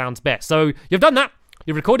out what sounds best. So you've done that.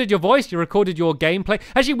 You've recorded your voice, you recorded your gameplay.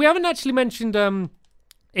 Actually, we haven't actually mentioned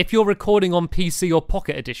if you're recording on PC or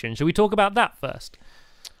Pocket Edition. Should we talk about that first?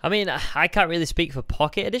 I mean, I can't really speak for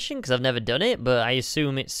Pocket Edition because I've never done it, but I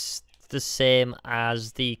assume it's the same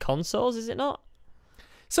as the consoles, is it not?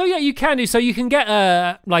 So yeah, you can do. So you can get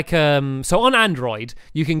so on Android,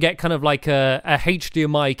 you can get kind of like a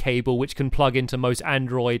HDMI cable which can plug into most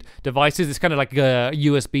Android devices. It's kind of like a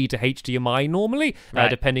USB to HDMI normally, right,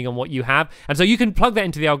 depending on what you have. And so you can plug that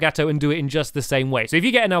into the Elgato and do it in just the same way. So if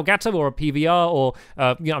you get an Elgato or a PVR or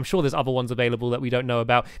I'm sure there's other ones available that we don't know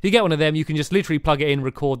about. If you get one of them, you can just literally plug it in,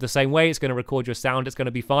 record the same way. It's going to record your sound. It's going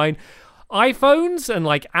to be fine. iPhones and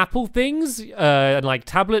like Apple things and like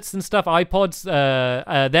tablets and stuff, iPods,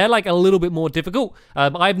 they're like a little bit more difficult.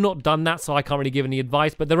 I've not done that, so I can't really give any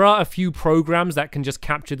advice, but there are a few programs that can just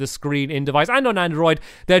capture the screen in device. And on Android,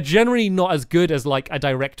 they're generally not as good as like a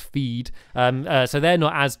direct feed, so they're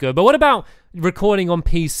not as good. But what about recording on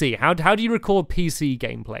PC? How do you record PC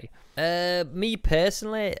gameplay? Me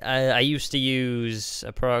personally, I used to use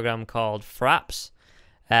a program called Fraps.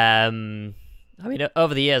 I mean,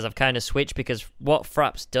 over the years, I've kind of switched because what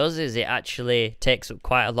Fraps does is it actually takes up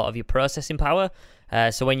quite a lot of your processing power.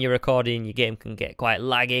 So when you're recording, your game can get quite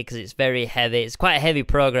laggy because it's very heavy. It's quite a heavy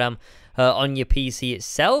program on your PC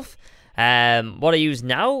itself. What I use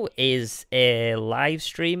now is a live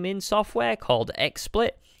streaming software called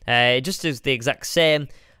XSplit. It just does the exact same.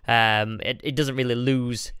 It doesn't really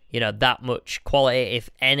lose, that much quality, if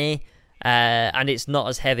any. And it's not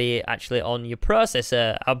as heavy actually on your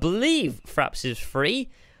processor. I believe Fraps is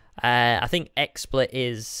free. I think XSplit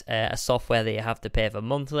is a software that you have to pay for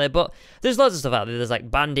monthly, but there's loads of stuff out there. There's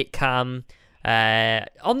like Banditcam.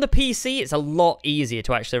 On the PC, it's a lot easier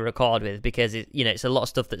to actually record with because it's a lot of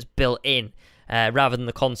stuff that's built in rather than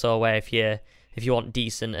the console where if you want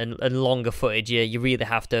decent and longer footage, you really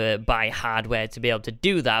have to buy hardware to be able to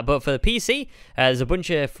do that. But for the PC, there's a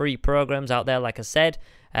bunch of free programs out there, like I said.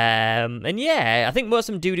 And yeah, I think most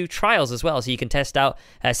of them do trials as well, so you can test out,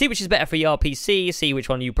 see which is better for your PC, see which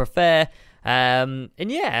one you prefer. And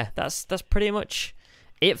yeah, that's pretty much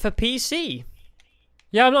it for PC.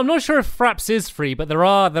 Yeah, I'm not sure if Fraps is free, but there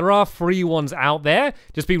are free ones out there.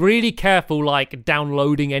 Just be really careful, like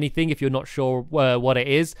downloading anything if you're not sure what it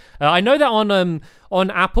is. I know that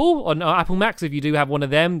on Apple Macs, if you do have one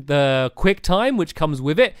of them, the QuickTime, which comes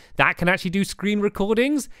with it, that can actually do screen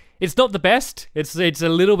recordings. It's not the best. It's a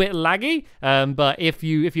little bit laggy. But if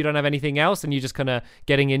you don't have anything else and you're just kind of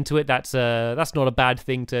getting into it, that's not a bad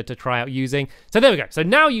thing to try out using. So there we go. So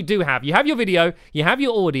now you have your video, you have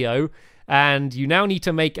your audio, and you now need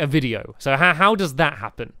to make a video. So how does that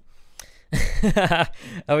happen?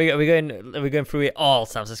 Are we going through it all,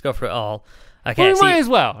 Sam? Let's go through it all. Okay, well, we might as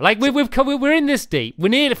well. Like we're in this deep. We're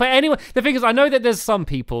near for anyone. The thing is, I know that there's some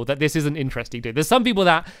people that this isn't interesting to. There's some people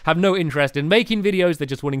that have no interest in making videos. They're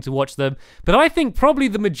just wanting to watch them. But I think probably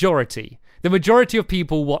the majority of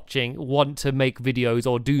people watching want to make videos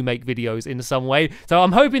or do make videos in some way. So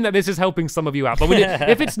I'm hoping that this is helping some of you out. But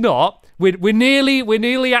if it's not, we're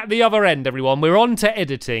nearly at the other end, everyone. We're on to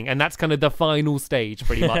editing, and that's kind of the final stage,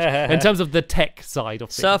 pretty much, in terms of the tech side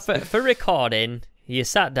of things. So for recording, you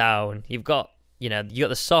sat down. You've got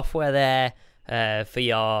the software there for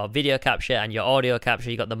your video capture and your audio capture.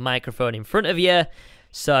 You got the microphone in front of you.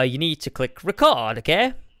 So you need to click record,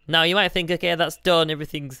 okay? Now you might think, okay, that's done,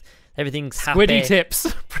 everything's happy. Squiddy tips.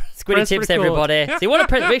 Squiddy tips, record. Everybody. So you want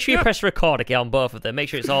to make sure you press record, okay, on both of them. Make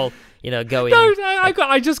sure it's all, going. No,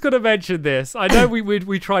 I just got to mention this. I know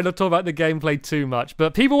we try not to talk about the gameplay too much,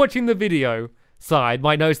 but people watching the video side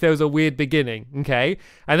might notice there was a weird beginning, okay?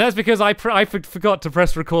 And that's because I forgot to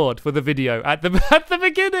press record for the video at the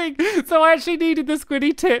beginning. So I actually needed the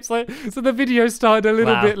Squiddy tips. So the video started a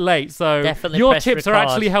little bit late. So definitely your tips record. are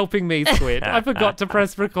actually helping me, Squid. I forgot to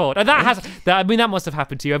press record. And that must have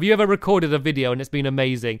happened to you. Have you ever recorded a video and it's been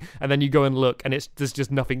amazing and then you go and look and there's just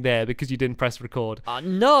nothing there because you didn't press record?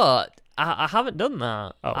 No, I haven't done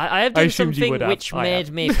that. Oh, I have done something which made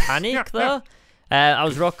me panic though. I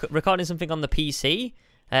was recording something on the PC.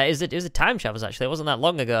 It was a time travel, actually. It wasn't that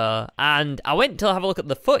long ago. And I went to have a look at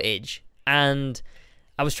the footage, and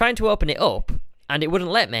I was trying to open it up, and it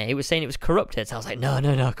wouldn't let me. It was saying it was corrupted. So I was like,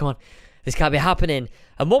 no, come on. This can't be happening.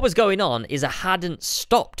 And what was going on is I hadn't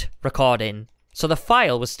stopped recording. So the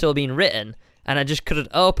file was still being written, and I just couldn't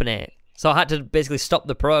open it. So I had to basically stop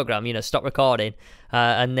the program, stop recording,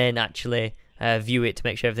 and then actually view it to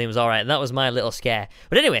make sure everything was all right. And that was my little scare.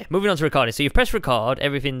 But anyway, moving on to recording. So you've pressed record,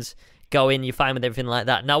 everything's going, you're fine with everything like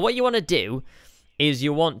that. Now, what you want to do is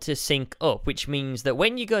you want to sync up, which means that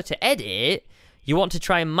when you go to edit, you want to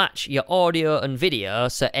try and match your audio and video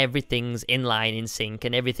so everything's in line, in sync,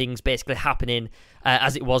 and everything's basically happening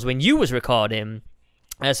as it was when you was recording.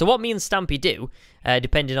 So what me and Stampy do,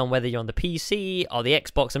 depending on whether you're on the PC or the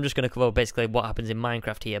Xbox, I'm just going to cover basically what happens in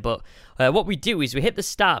Minecraft here, but what we do is we hit the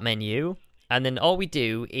start menu, and then all we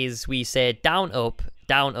do is we say down,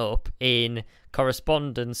 up in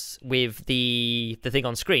correspondence with the thing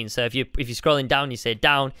on screen. So if you're scrolling down, you say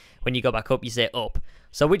down. When you go back up, you say up.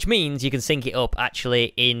 So which means you can sync it up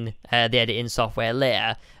actually in the editing software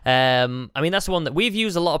later. I mean, that's the one that we've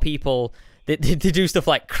used. A lot of people, they do stuff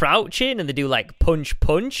like crouching, and they do like punch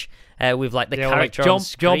with like the character like on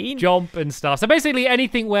screen. jump and stuff. So basically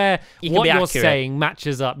anything where what you're accurate. saying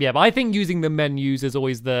matches up. Yeah, but I think using the menus is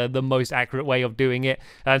always the most accurate way of doing it.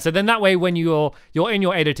 And so then that way when you're in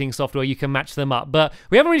your editing software, you can match them up. But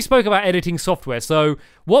we haven't really spoke about editing software. So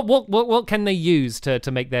what can they use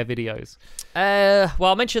to make their videos?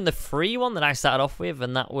 Well, I mentioned the free one that I started off with,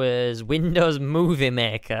 and that was Windows Movie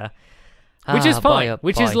Maker. Which is fine.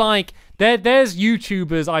 Which is like, there's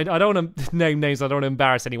YouTubers, I don't want to name names, I don't want to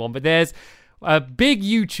embarrass anyone, but there's a big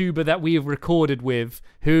YouTuber that we have recorded with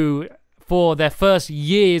who, for their first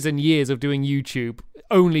years and years of doing YouTube,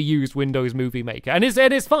 only used Windows Movie Maker. And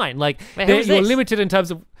it's fine. Like, wait, you're limited in terms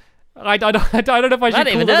of... I don't know if I should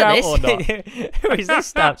call them out or not. Who is this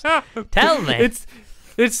stuff? Tell me.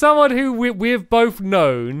 It's someone who we've both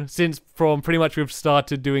known from pretty much we've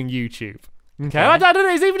started doing YouTube. Okay, I don't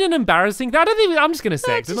know. Is it even an embarrassing thing? I'm just gonna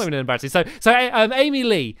say it's not even embarrassing. So Amy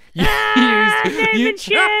Lee,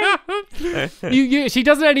 she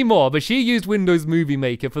doesn't anymore, but she used Windows Movie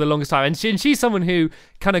Maker for the longest time, and she's someone who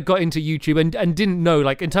kind of got into YouTube and didn't know,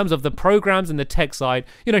 like, in terms of the programs and the tech side,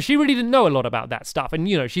 she really didn't know a lot about that stuff, and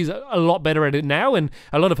she's a lot better at it now, and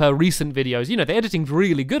a lot of her recent videos, the editing's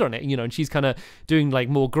really good on it, and she's kind of doing like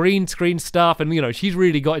more green screen stuff, and she's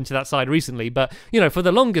really got into that side recently, but for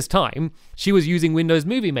the longest time she was using Windows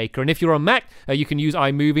Movie Maker. And if you're on Mac, you can use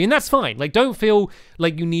iMovie, and that's fine. Like, don't feel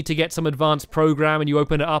like you need to get some advanced program and you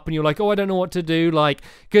open it up and you're like, oh, I don't know what to do. Like,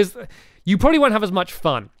 because you probably won't have as much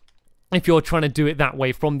fun if you're trying to do it that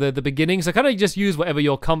way from the beginning. So kind of just use whatever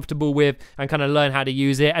you're comfortable with and kind of learn how to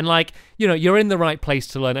use it. And like, you're in the right place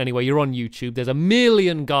to learn anyway. You're on YouTube. There's a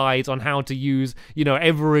million guides on how to use,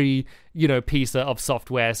 every, piece of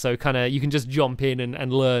software. So kind of you can just jump in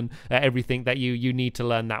and learn everything that you need to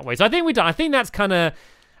learn that way. So I think we've done. I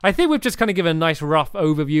think we've just kind of given a nice rough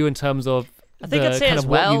overview in terms of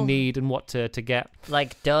what you need and what to get.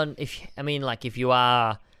 Like, if you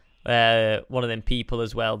are one of them people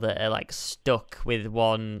as well that are like stuck with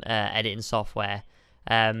one editing software,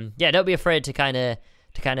 don't be afraid to kind of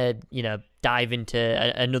dive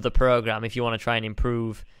into another program if you want to try and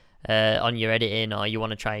improve on your editing, or you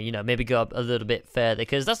want to try maybe go up a little bit further,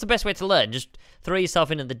 because that's the best way to learn. Just throw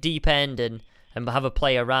yourself in at the deep end and have a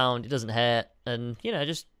play around. It doesn't hurt, and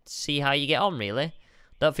just see how you get on. Really,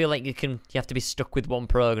 don't feel like you have to be stuck with one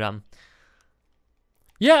program.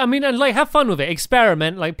 Yeah, I mean, and like, have fun with it.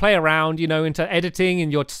 Experiment, like, play around, into editing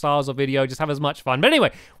and your styles of video. Just have as much fun. But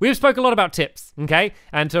anyway, we've spoke a lot about tips, okay?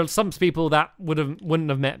 And to some people, that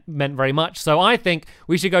wouldn't have meant very much. So I think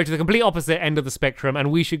we should go to the complete opposite end of the spectrum,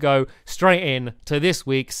 and we should go straight in to this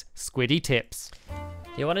week's Squiddy Tips.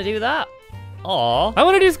 Do you want to do that? Or I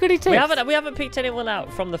want to do Squiddy tips. we haven't picked anyone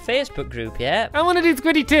out from the Facebook group yet. I want to do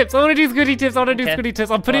Squiddy tips.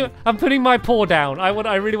 I'm putting my paw down.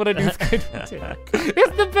 I really want to do Squiddy tips.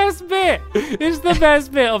 It's the best bit. It's the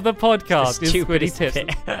best bit of the podcast. Is Squiddy tips.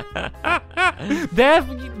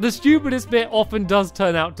 The stupidest bit often does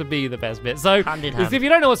turn out to be the best bit. So if you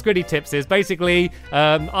don't know what Squiddy tips is, basically,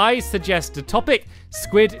 I suggest a topic.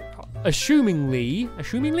 Squid,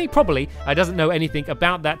 assumingly, probably, doesn't know anything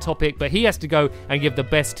about that topic, but he has to go and give the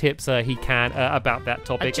best tips he can about that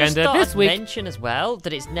topic. I just thought this week, mention as well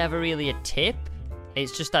that it's never really a tip;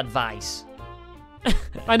 it's just advice.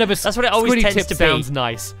 I know, but that's what it always Squiddy tends tips to sounds be.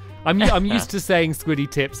 Nice. I'm used to saying Squiddy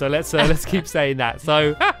tips, so let's keep saying that.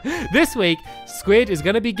 So this week, Squid is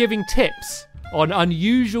going to be giving tips on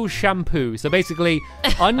unusual shampoo. So basically,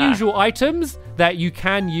 unusual items that you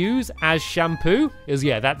can use as shampoo is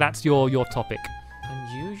that's your topic.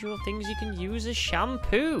 Unusual things you can use as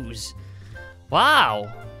shampoos.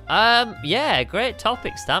 Wow. Yeah, great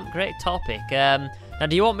topic, Stamp. Great topic. Now,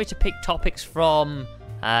 do you want me to pick topics from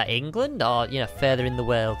England or further in the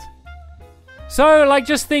world? So like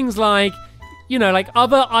just things like, like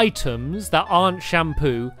other items that aren't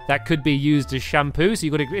shampoo that could be used as shampoo. So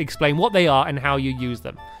you've got to explain what they are and how you use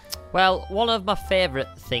them. Well, one of my favourite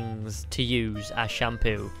things to use as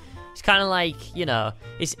shampoo, it's kind of like,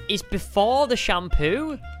 it's before the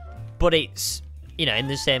shampoo, but it's, in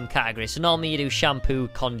the same category. So normally you do shampoo,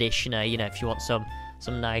 conditioner, if you want some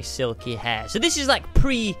nice silky hair. So this is like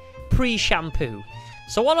pre-shampoo.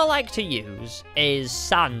 So what I like to use is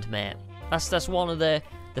sand, mate. That's one of the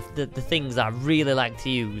things that I really like to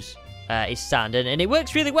use is sand, and it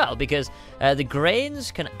works really well because the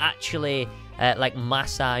grains can actually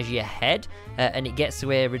massage your head, and it gets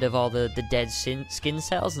rid of all the dead skin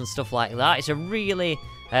cells and stuff like that. It's a really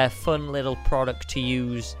fun little product to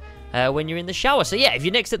use when you're in the shower. So yeah, if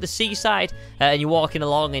you're next to the seaside and you're walking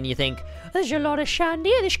along and you think there's a lot of sand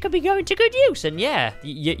here, this could be going to good use, and yeah,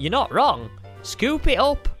 you're not wrong. Scoop it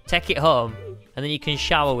up, take it home, and then you can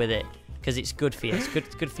shower with it. Because it's good for you. It's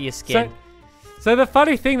good for your skin. So the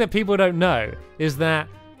funny thing that people don't know is that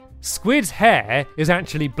Squid's hair is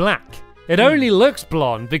actually black. It only looks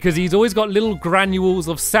blonde because he's always got little granules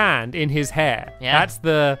of sand in his hair. Yeah. That's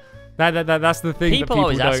the thing people that people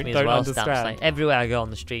always ask me as don't well, understand. Stamps, like, everywhere I go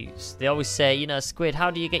on the streets, they always say, Squid,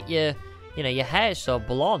 how do you get your hair so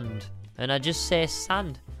blonde? And I just say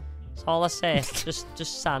sand. That's all I say.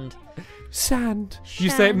 just sand. Sand. You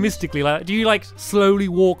say it mystically, like do you slowly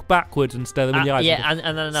walk backwards and stare them in the eyes? Yeah,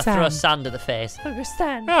 and then I throw sand at the face. Oh,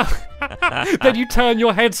 sand. Then you turn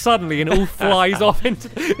your head suddenly and it all flies off into.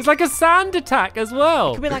 It's like a sand attack as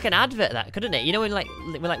well. It could be like an advert, that couldn't it?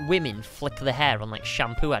 When women flick the hair on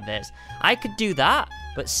shampoo adverts. I could do that,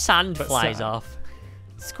 but sand flies off.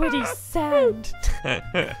 Squiddy sand.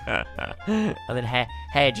 And then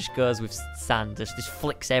hair just goes with sand, just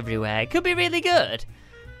flicks everywhere. It could be really good.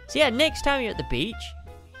 So yeah, next time you're at the beach,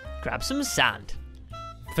 grab some sand.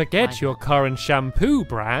 Forget your current shampoo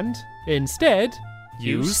brand. Instead,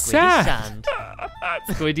 use sand.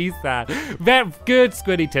 Squiddy sand. Very good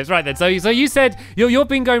Squiddy tips. Right then, so you said you've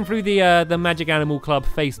been going through the Magic Animal Club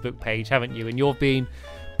Facebook page, haven't you? And you've been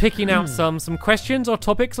picking out some questions or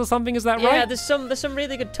topics or something. Is that right? Yeah, there's some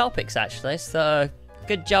really good topics actually. So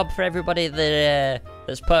good job for everybody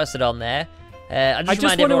that's posted on there. I just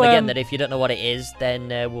remind everyone again that if you don't know what it is, then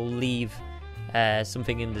we'll leave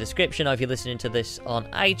something in the description, or if you're listening to this on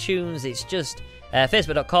iTunes, it's just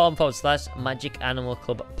facebook.com/Magic Animal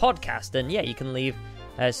Club Podcast. And yeah, you can leave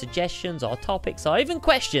suggestions or topics or even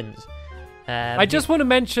questions. I just want to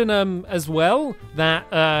mention as well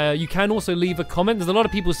that you can also leave a comment. There's a lot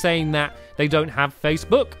of people saying that they don't have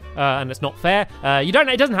Facebook, and it's not fair. It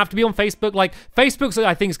doesn't have to be on Facebook. Like Facebook's,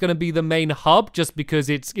 I think, is going to be the main hub, just because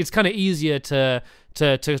it's kind of easier to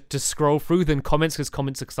scroll through than comments, because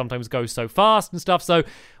comments sometimes go so fast and stuff. So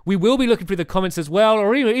we will be looking through the comments as well,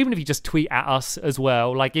 or even if you just tweet at us as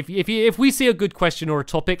well. Like if we see a good question or a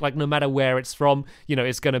topic, like no matter where it's from,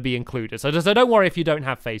 it's going to be included. So don't worry if you don't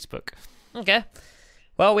have Facebook. Okay.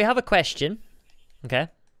 Well, we have a question. Okay.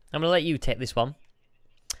 I'm going to let you take this one.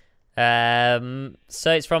 So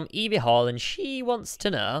it's from Evie Hall, and she wants to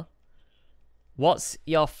know, what's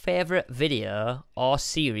your favourite video or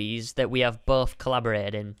series that we have both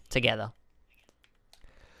collaborated in together?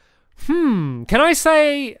 Can I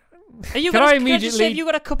say... Can I just say, have you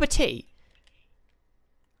got a cup of tea?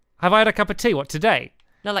 Have I had a cup of tea? What, today?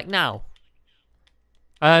 No, like now.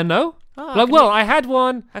 No. Oh, I had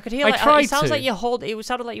one. I could hear. It sounds like you hold. It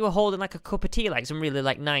sounded like you were holding like a cup of tea, like some really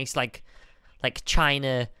nice, like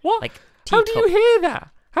china. What? Like tea How do you hear that?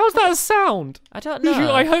 How's that a sound? I don't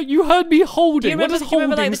know. You heard me holding. What does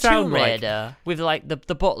holding like, the sound Tomb like? Raider with like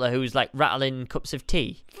the butler who's like rattling cups of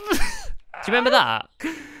tea? Do you remember that?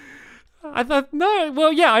 I thought no.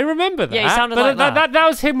 Well, yeah, I remember that. Yeah, he sounded like that. That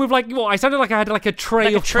was him with like what? I sounded like I had like a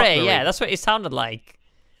tray of cutlery. Yeah, that's what it sounded like.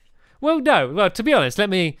 Well, no. Well, to be honest,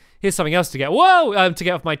 here's something else to get. To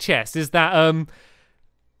get off my chest is that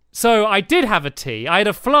So I did have a tea. I had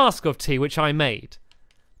a flask of tea which I made.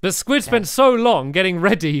 But Squid spent so long getting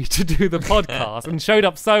ready to do the podcast and showed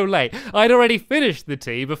up so late. I'd already finished the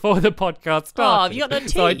tea before the podcast started. Oh, have you got no tea?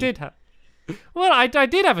 So I did have. Well, I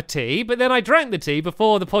did have a tea, but then I drank the tea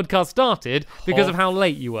before the podcast started because of how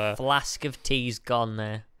late you were. Flask of tea's gone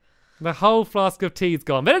there. The whole flask of tea's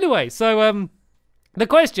gone. But anyway, so the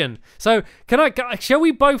question. So shall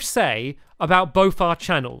we both say about both our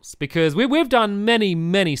channels? Because we've done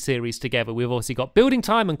many series together. We've obviously got Building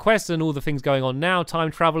Time and Quest and all the things going on now.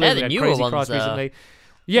 Time Travelers. They're we the had newer Crazy ones, Craft though. recently.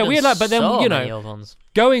 Yeah, we had like, but then so you many know, old ones.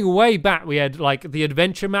 Going way back, we had like the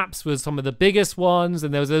adventure maps was some of the biggest ones,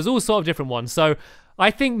 and there's all sort of different ones. So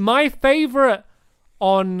I think my favorite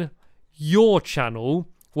on your channel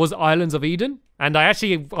was Islands of Eden. And I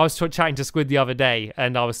was chatting to Squid the other day,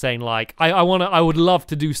 and I was saying like I would love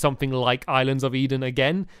to do something like Islands of Eden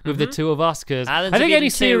again with the two of us, because I think any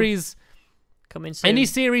series coming soon. Any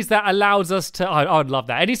series that allows us to, I would love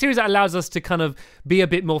that. Any series that allows us to kind of be a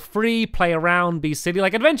bit more free, play around, be silly.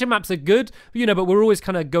 Like adventure maps are good, but we're always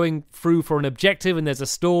kind of going through for an objective and there's a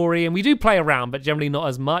story, and we do play around, but generally not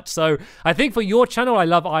as much. So I think for your channel, I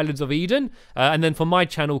love Islands of Eden, and then for my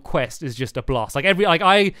channel, Quest is just a blast.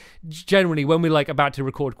 I generally, when we're like about to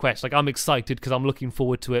record Quest, like I'm excited because I'm looking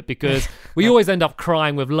forward to it, because we always end up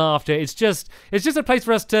crying with laughter. It's just a place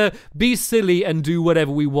for us to be silly and do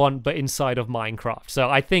whatever we want, but inside of Minecraft. So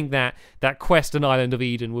I think that Quest and Island of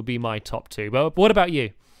Eden would be my top two. But what about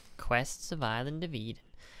you? Quests of Island of Eden.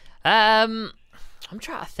 I'm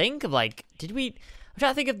trying to think of I'm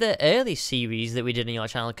trying to think of the early series that we did on your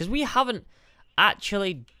channel, because we haven't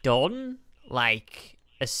actually done like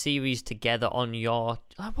a series together on your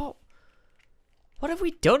what have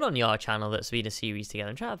we done on your channel that's been a series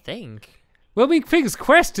together? I'm trying to think. Well,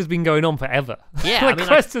 Quest has been going on forever. Yeah,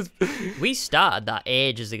 Quest has... we started that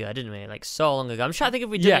ages ago, didn't we? Like so long ago. I'm trying to think if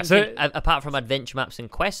we did anything apart from adventure maps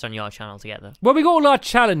and quests on your channel together. Well, we got all our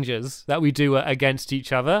challenges that we do against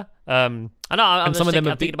each other. I know. I'm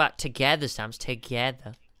thinking about together, Sams.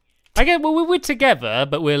 Together. Again, well, we're together,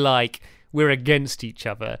 but we're against each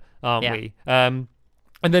other, aren't we?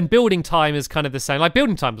 And then Building Time is kind of the same. Like,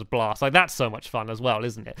 Building Time is a blast. Like, that's so much fun as well,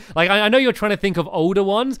 isn't it? Like, I know you're trying to think of older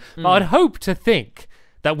ones, but I'd hope to think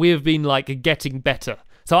that we've been, like, getting better.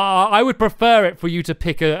 So I would prefer it for you to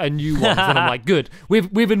pick a new one. And I'm like, good.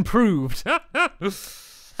 We've improved.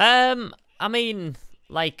 I mean,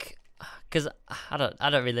 like, because I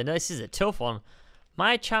don't really know. This is a tough one.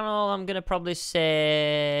 My channel, I'm going to probably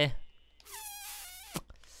say...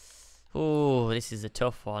 Oh, this is a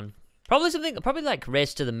tough one. Probably like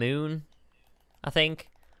Race to the Moon, I think,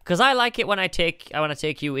 because I like it when I take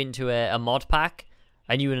you into a mod pack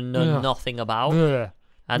and you know nothing about,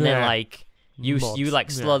 and then like you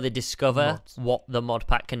slowly discover what the mod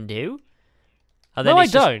pack can do. And then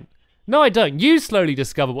No, I don't. You slowly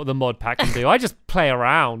discover what the mod pack can do. I just play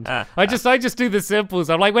around. I just do the simple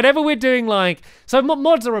stuff. Like whenever we're doing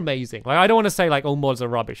mods are amazing. Like I don't want to say like all mods are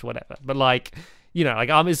rubbish or whatever, but like.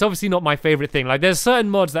 It's obviously not my favorite thing. Like, there's certain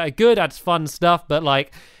mods that are good, adds fun stuff, but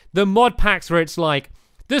like the mod packs where it's like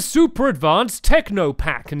the super advanced techno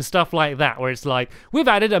pack and stuff like that, where it's like we've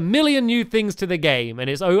added 1 million new things to the game, and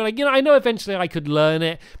it's I know eventually I could learn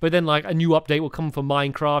it, but then like a new update will come for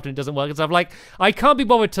Minecraft and it doesn't work and stuff. Like, I can't be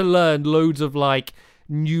bothered to learn loads of like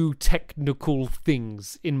new technical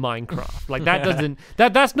things in Minecraft. Like that doesn't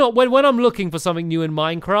that's not when I'm looking for something new in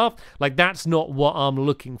Minecraft, like that's not what I'm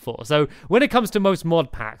looking for. So when it comes to most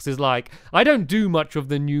mod packs, is like I don't do much of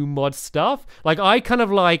the new mod stuff. Like I kind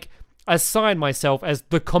of like assign myself as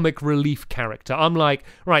the comic relief character. I'm like,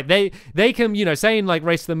 right, they can, saying like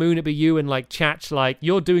Race to the Moon, it'd be you and like Chatch, like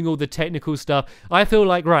you're doing all the technical stuff. I feel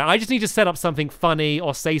like, right, I just need to set up something funny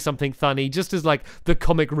or say something funny just as like the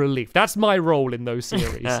comic relief. That's my role in those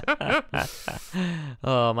series.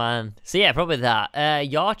 Oh man. So yeah, probably that.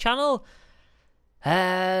 Your channel,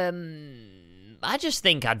 I just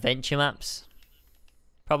think adventure maps.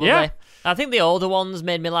 Probably. Yeah. I think the older ones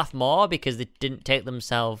made me laugh more because they didn't take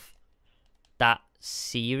themselves that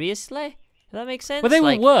seriously. Does that make sense? Well, they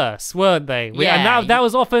were worse, weren't they? Yeah. And that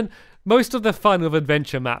was often most of the fun of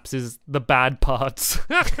adventure maps is the bad parts.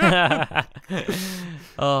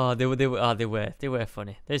 Oh, they were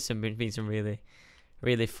funny. There's been some really,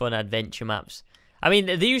 really fun adventure maps. I mean,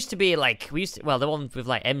 there used to be like the one with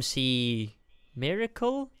like MC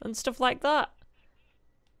Miracle and stuff like that.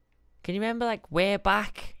 Can you remember like way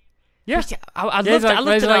back? Yeah, I'd love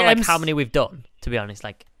to know like how many we've done. To be honest,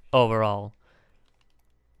 like overall.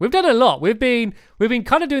 We've done a lot. We've been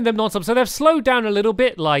kind of doing them non-stop. So they've slowed down a little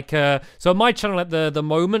bit. Like so on my channel at the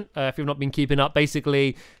moment, if you've not been keeping up,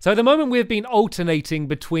 basically. So at the moment we've been alternating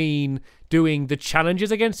between doing the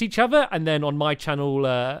challenges against each other, and then on my channel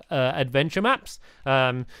adventure maps.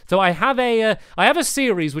 So I have a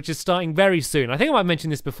series which is starting very soon. I think I might mention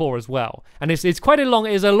this before as well. And it's quite a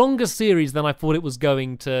longer series than I thought it was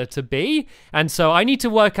going to be. And so I need to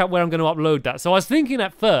work out where I'm going to upload that. So I was thinking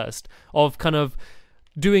at first of kind of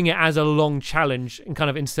doing it as a long challenge and kind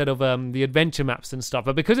of instead of the adventure maps and stuff.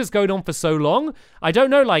 But because it's going on for so long, I don't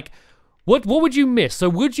know, like, what would you miss? So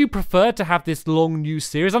would you prefer to have this long new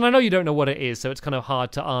series? And I know you don't know what it is, so it's kind of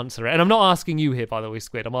hard to answer it. And I'm not asking you here, by the way,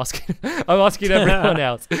 Squid. I'm asking everyone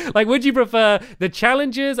else. Like, would you prefer the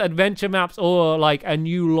challenges, adventure maps, or like a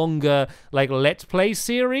new longer like Let's Play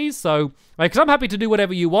series? So, like, because I'm happy to do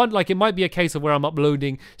whatever you want. Like, it might be a case of where I'm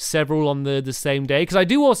uploading several on the same day. Because I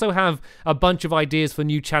do also have a bunch of ideas for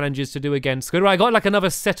new challenges to do against Squid. I got like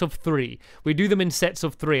another set of 3. We do them in sets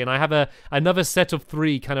of 3, and I have another set of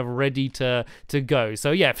 3 kind of ready to go.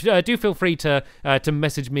 So yeah, do feel free to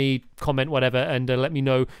message me, comment, whatever, and let me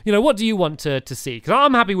know. You know, what do you want to see? Because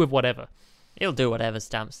I'm happy with whatever. He'll do whatever,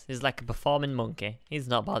 Stamps. He's like a performing monkey. He's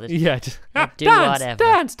not bothered. Yeah, do whatever.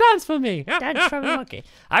 Dance for me. Dance for me, monkey.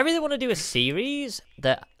 I really want to do a series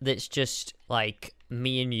that's just like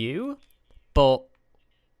me and you, but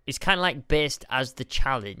it's kind of like based as the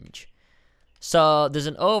challenge. So there's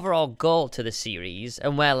an overall goal to the series,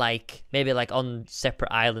 and we're like maybe like on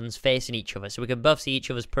separate islands facing each other, so we can both see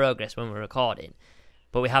each other's progress when we're recording,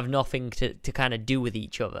 but we have nothing to kind of do with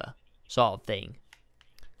each other, sort of thing.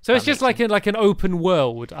 So it's just like an open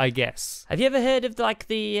world, I guess. Have you ever heard of like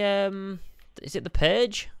the is it the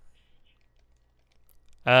Purge?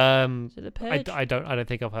 Is it the Purge? I don't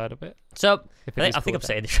think I've heard of it. So I think I'm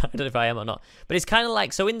saying this. I don't know if I am or not. But it's kind of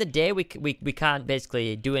like, so in the day we can't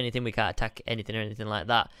basically do anything. We can't attack anything or anything like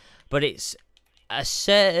that. But it's a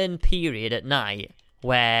certain period at night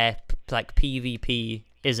where like PvP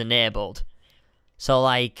is enabled. So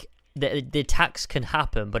like the attacks can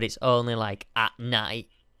happen, but it's only like at night,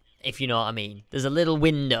 if you know what I mean. There's a little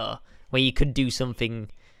window where you could do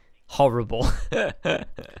something horrible.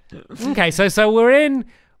 Okay, so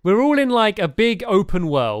we're all in like a big open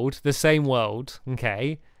world, the same world,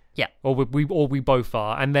 okay? Yeah. Or we both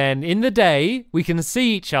are. And then in the day, we can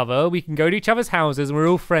see each other, we can go to each other's houses, and we're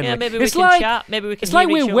all friendly. Yeah, maybe we can chat, maybe we can It's like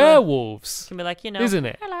we're werewolves. Can be like, you know, isn't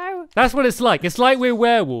it? Hello. That's what it's like. It's like we're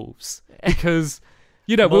werewolves. Because,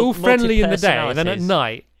 you know, we're all friendly in the day, and then at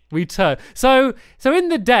night, we turn. So in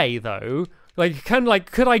the day, though, like,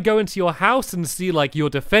 could I go into your house and see like your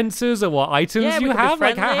defenses or what items you have?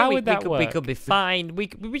 Like, how would that work? We could be fine.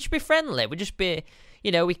 We should be friendly. We'd just be,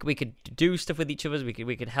 you know, we could do stuff with each other.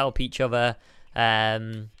 We could help each other. You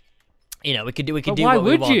know, we could do. But do. Why what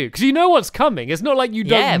would we want. you? Because you know what's coming. It's not like you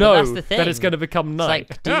don't know that it's going to become night.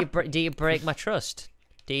 It's like, do you break my trust?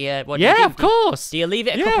 Do you? Of course. Do you leave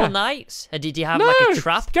it a couple of nights? Or did you have like a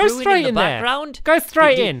trap go brewing straight in the background? Go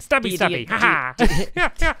straight in. Stabby.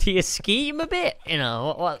 Do you scheme a bit? You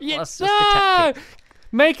know, what's the tactic?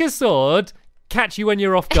 Make a sword. Catch you when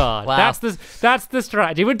you're off guard. Wow. That's the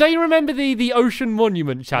strategy. But don't you remember the Ocean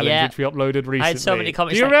Monument challenge which we uploaded recently? I had so many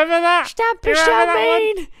comments. Do you remember that? Stampy so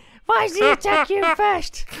mean. Why does he attack you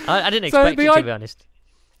first? I didn't expect it, to be honest.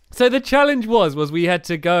 So the challenge was we had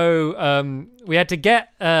to go, we had to get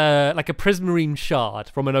like a prismarine shard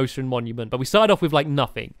from an ocean monument, but we started off with like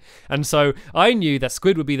nothing. And so I knew that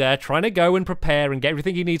Squid would be there trying to go and prepare and get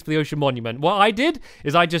everything he needs for the ocean monument. What I did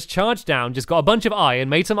is I just charged down, just got a bunch of iron,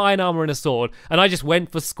 made some iron armor and a sword, and I just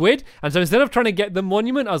went for Squid. And so instead of trying to get the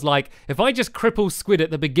monument, I was like, if I just cripple Squid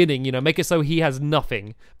at the beginning, you know, make it so he has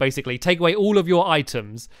nothing, basically, take away all of your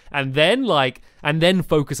items, and then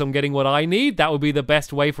focus on getting what I need, that would be the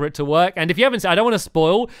best way for it to work. And if you haven't seen, I don't want to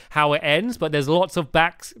spoil how it ends, but there's lots of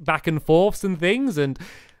back and forths and things, and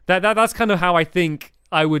that's kind of how I think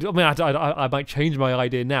I would. I mean, I might change my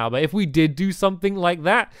idea now, but if we did do something like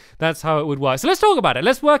that, that's how it would work. So let's talk about it.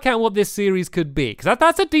 Let's work out what this series could be, because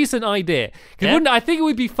that's a decent idea. I think it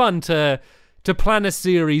would be fun to plan a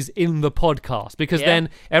series in the podcast, because then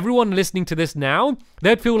everyone listening to this now,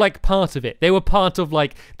 they'd feel like part of it. They were part of,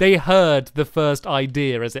 like, they heard the first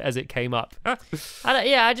idea as it came up.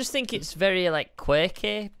 I just think it's very like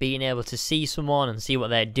quirky, being able to see someone and see what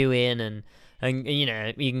they're doing, and you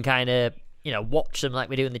know, you can kind of, you know, watch them like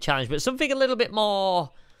we do in the challenge, but something a little bit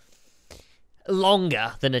more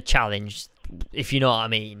longer than a challenge. if you know what I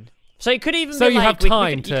mean. So it could even so be you like, have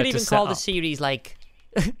time you could even to call set the up. series like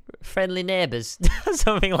Friendly Neighbours,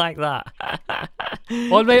 something like that.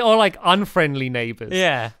 or like unfriendly neighbors.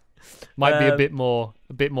 Yeah. Might be a bit more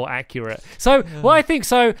accurate. So what I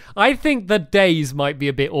think the days might be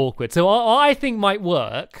a bit awkward. So what I think might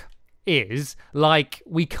work is like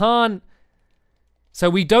we don't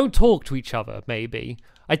talk to each other. Maybe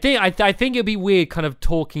I think it'd be weird, kind of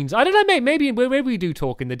talking. I don't know. Maybe we do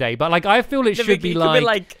talk in the day, but like I feel it should be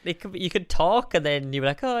like you could talk and then you're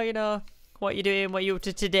like, oh, you know, what you doing, what you up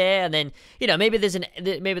to today, and then you know maybe there's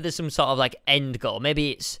some sort of like end goal.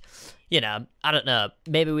 Maybe it's, you know, I don't know.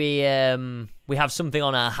 Maybe we have something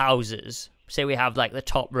on our houses. Say we have like the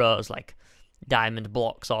top rows, like diamond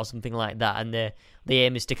blocks or something like that, and the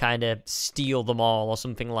aim is to kind of steal them all or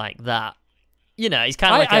something like that. You know, it's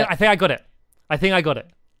kind of like I think I got it.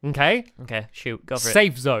 Okay. Okay, shoot, go for it.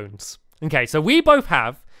 Safe zones. Okay, so we both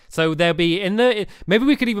have. So there'll be maybe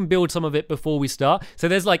we could even build some of it before we start. So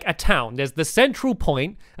there's like a town. There's the central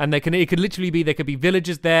point, and there could be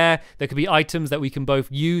villages there. There could be items that we can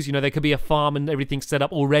both use. You know, there could be a farm and everything set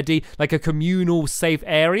up already, like a communal safe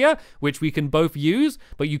area which we can both use,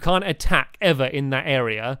 but you can't attack ever in that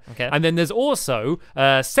area. Okay. And then there's also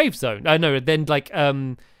a safe zone.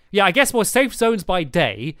 I guess more safe zones by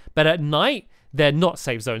day, but at night they're not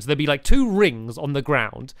safe zones. There'll be like 2 rings on the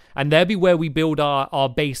ground, and there'll be where we build our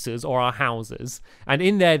bases or our houses. And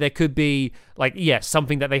in there could be like,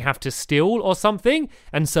 something that they have to steal or something.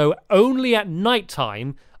 And so only at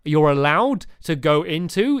nighttime you're allowed to go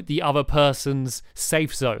into the other person's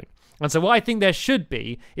safe zone. And so what I think there should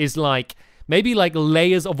be is like maybe like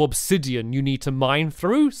layers of obsidian you need to mine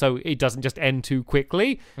through, so it doesn't just end too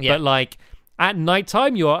quickly. Yeah. But like at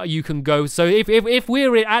nighttime, you can go. So if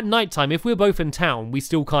we're at nighttime, if we're both in town, we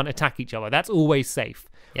still can't attack each other. That's always safe.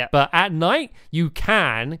 Yeah. But at night, you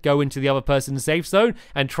can go into the other person's safe zone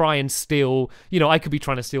and try and steal. You know, I could be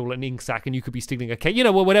trying to steal an ink sack, and you could be stealing a cake. You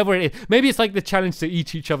know, whatever it is. Maybe it's like the challenge to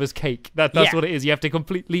eat each other's cake. That's what it is. You have to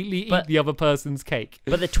completely eat the other person's cake.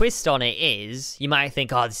 But the twist on it is, you might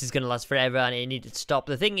think, oh, this is going to last forever, and it needed to stop.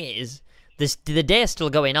 The thing is, the day is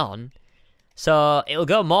still going on. So it'll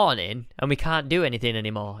go morning, and we can't do anything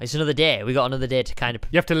anymore. It's another day. We got another day to kind of.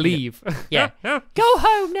 You have to leave. Yeah. Go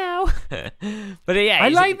home now. But yeah, I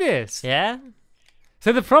like this. Yeah.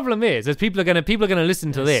 So the problem is people are gonna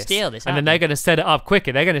listen to this, steal this, and then they're gonna set it up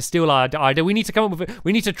quicker. They're gonna steal our idea. We need to come up with.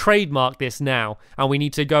 We need to trademark this now, and we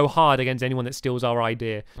need to go hard against anyone that steals our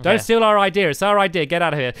idea. Okay. Don't steal our idea. It's our idea. Get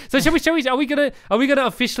out of here. So shall we? Are we gonna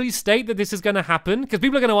officially state that this is gonna happen? Because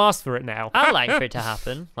people are gonna ask for it now. I'd like for it to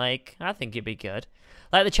happen. Like, I think it'd be good.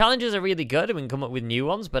 Like, the challenges are really good, and we can come up with new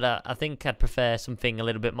ones. But I think I'd prefer something a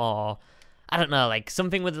little bit more. I don't know, like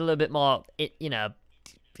something with a little bit more.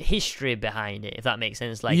 History behind it, if that makes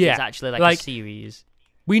sense. Like, it's actually like a series.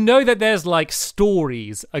 We know that there's like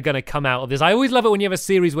stories are going to come out of this. I always love it when you have a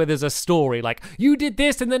series where there's a story, like you did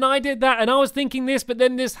this and then I did that and I was thinking this, but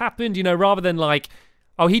then this happened, you know, rather than like,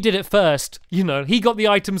 oh, he did it first, you know, he got the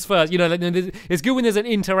items first, you know. It's good when there's an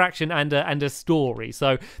interaction and a story.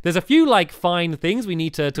 So there's a few like fine things we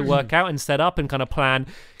need to work out and set up and kind of plan.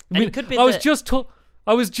 And it could be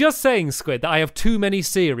I was just saying, Squid, that I have too many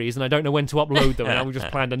series and I don't know when to upload them, and I just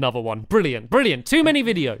planned another one. Brilliant. Too many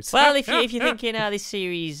videos. Well, if you're thinking, this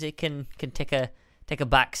series, it can take a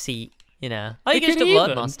back seat, you know. Oh, you can just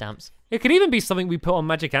upload more stamps. It could even be something we put on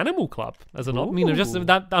Magic Animal Club as an option. You know, just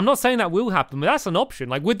that. I'm not saying that will happen, but that's an option.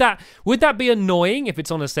 Like, would that be annoying if it's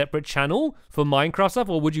on a separate channel for Minecraft stuff,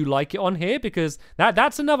 or would you like it on here? Because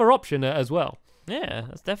that's another option as well. Yeah,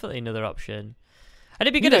 that's definitely another option. And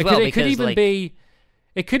it'd be good as well because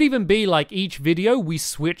it could even be like each video we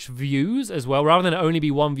switch views as well, rather than only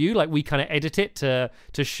be one view. Like, we kind of edit it to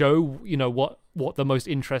show, you know, what the most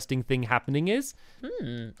interesting thing happening is.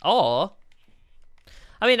 Or,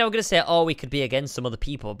 I mean, I'm gonna say, we could be against some other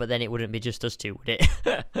people, but then it wouldn't be just us two, would it?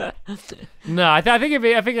 No, I think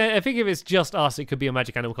if it's just us, it could be a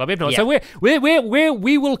Magic Animal Club. If not, so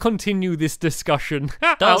we will continue this discussion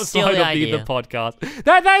outside of the podcast.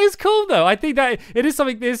 That is cool though. I think that it is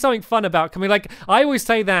something. There's something fun about coming. Like, I always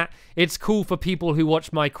say that it's cool for people who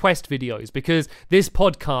watch my Quest videos, because this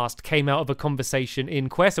podcast came out of a conversation in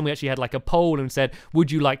Quest, and we actually had like a poll and said,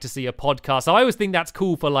 would you like to see a podcast? So I always think that's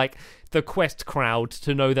cool for like the Quest crowd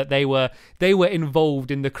to know that they were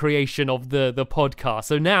involved in the creation of the podcast.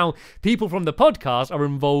 So now people from the podcast are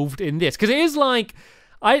involved in this, because it is like,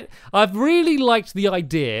 I've really liked the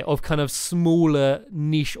idea of kind of smaller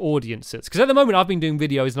niche audiences, because at the moment I've been doing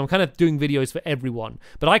videos and I'm kind of doing videos for everyone,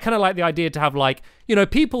 but I kind of like the idea to have like,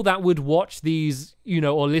 people that would watch these,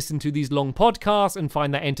 or listen to these long podcasts and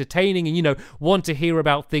find that entertaining and, want to hear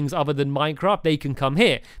about things other than Minecraft, they can come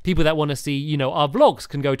here. People that want to see, our vlogs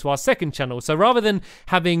can go to our second channel. So rather than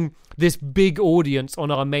having this big audience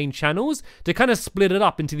on our main channels, to kind of split it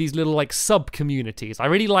up into these little like sub communities. I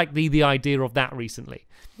really like the idea of that recently.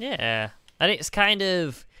 Yeah. And it's kind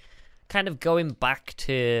of going back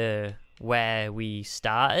to where we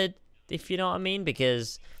started, if you know what I mean,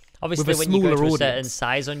 because obviously when you go to a certain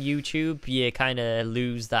size on YouTube, you kind of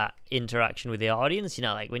lose that interaction with the audience.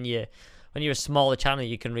 Like when you're a smaller channel,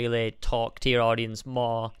 you can really talk to your audience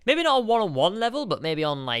more. Maybe not on one-on-one level, but maybe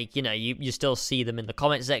on like, you still see them in the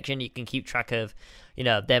comment section. You can keep track of,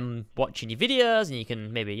 them watching your videos, and you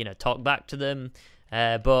can maybe, talk back to them.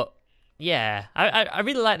 But yeah, I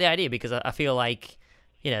really like the idea because I feel like,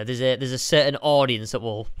 there's a certain audience that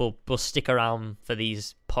will stick around for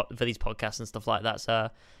these podcasts and stuff like that. So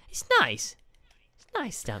it's nice. It's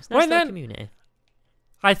nice, Stamps. Nice little community.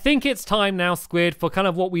 I think it's time now, Squid, for kind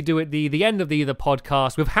of what we do at the end of the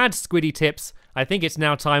podcast. We've had Squiddy Tips. I think it's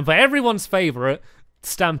now time for everyone's favourite,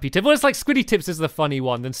 Stampy Tip. Well, it's like Squiddy Tips is the funny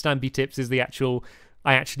one, then Stampy Tips is the actual,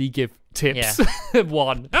 I actually give tips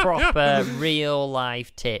one. Proper,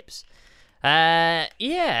 real-life tips.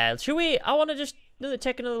 Should we... I want to just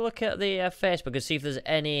take another look at the Facebook and see if there's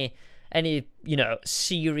any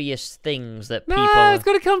serious things that people... No, it's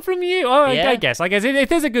got to come from you. Oh, yeah? I guess if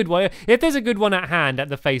there's a good one at hand at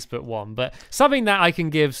the Facebook one, but something that I can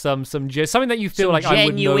give something that you feel like I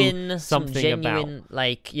would know something about,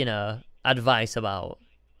 like advice about.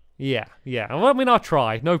 Yeah. Well, I mean, I'll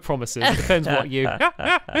try. No promises. Depends what you...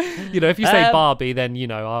 if you say Barbie, then,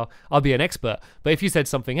 I'll be an expert. But if you said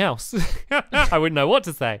something else, I wouldn't know what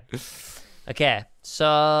to say. Okay,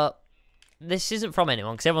 so this isn't from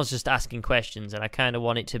anyone because everyone's just asking questions, and I kind of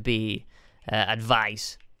want it to be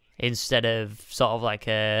advice instead of sort of like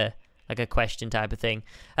a question type of thing.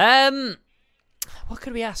 What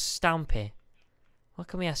could we ask Stampy? What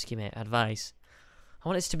can we ask you, mate? Advice. I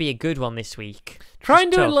want this to be a good one this week. Try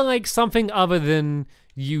and do it like something other than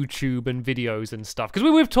YouTube and videos and stuff, because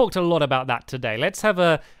we've talked a lot about that today. Let's have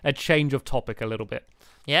a change of topic a little bit.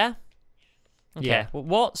 Yeah? Okay. Yeah.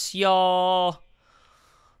 Well,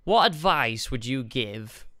 what advice would you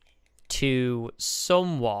give to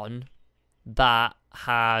someone that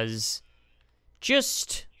has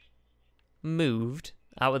just moved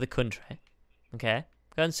out of the country, okay?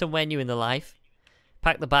 Going somewhere new in their life,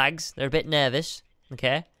 pack the bags, they're a bit nervous,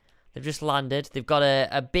 okay? They've just landed, they've got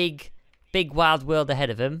a big wild world ahead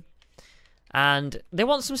of them, and they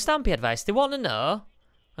want some Stampy advice. They want to know,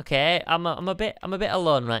 okay, I'm a bit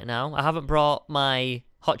alone right now. I haven't brought my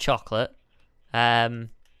hot chocolate.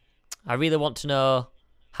 I really want to know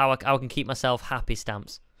how I can keep myself happy,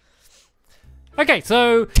 Stamps. Okay,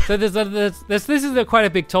 so this is quite a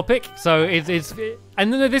big topic. So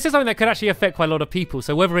and this is something that could actually affect quite a lot of people.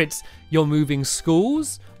 So whether it's you're moving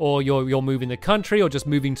schools, or you're moving the country, or just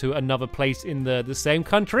moving to another place in the same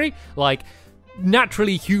country, like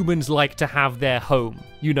naturally humans like to have their home.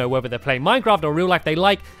 Whether they're playing Minecraft or real life, they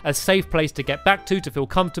like a safe place to get back to feel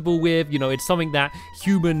comfortable with. It's something that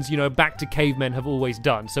humans, back to cavemen have always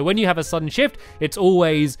done. So when you have a sudden shift, it's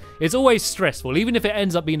always stressful. Even if it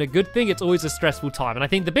ends up being a good thing, it's always a stressful time. And I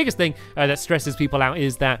think the biggest thing that stresses people out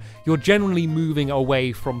is that you're generally moving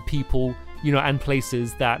away from people, and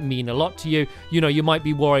places that mean a lot to you. You might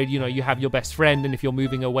be worried, you have your best friend, and if you're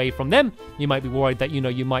moving away from them, you might be worried that,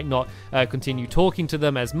 you might not continue talking to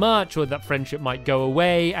them as much, or that friendship might go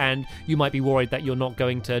away, and you might be worried that you're not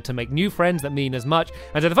going to make new friends that mean as much.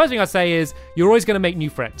 And so the first thing I'd say is, you're always going to make new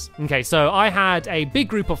friends. Okay, so I had a big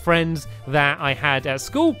group of friends that I had at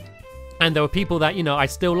school, and there were people that, I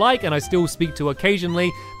still like and I still speak to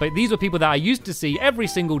occasionally, but these were people that I used to see every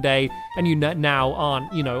single day, and now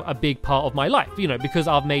aren't, a big part of my life, because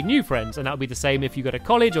I've made new friends. And that would be the same if you go to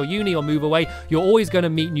college or uni or move away. You're always going to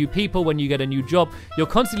meet new people when you get a new job. You're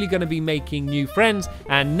constantly going to be making new friends.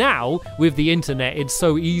 And now, with the internet, it's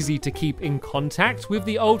so easy to keep in contact with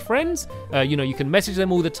the old friends. You can message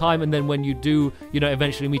them all the time, and then when you do,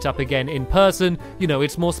 eventually meet up again in person,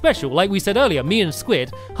 it's more special. Like we said earlier, me and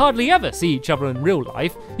Squid hardly ever see each other in real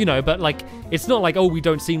life, but like, it's not like, oh, we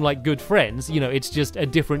don't seem like good friends, it's just a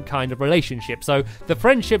different kind of relationship. So the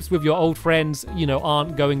friendships with your old friends,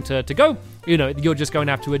 aren't going to go. you're just going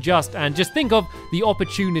to have to adjust, and just think of the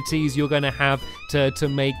opportunities you're going to have to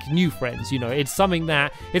make new friends. It's something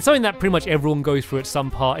that pretty much everyone goes through at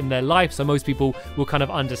some part in their life, so most people will kind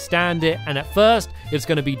of understand it. And at first it's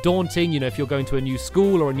going to be daunting, if you're going to a new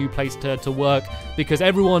school or a new place to work, because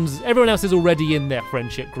everyone else is already in their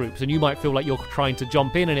friendship groups, and you might feel like you're trying to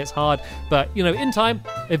jump in and it's hard. But in time,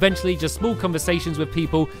 eventually, just small conversations with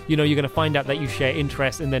people, you're going to find out that you share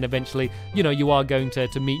interests, and then eventually you are going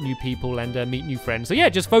to meet new people and meet new friends. So yeah,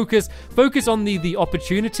 just focus on the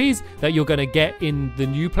opportunities that you're going to get in the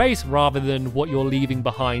new place, rather than what you're leaving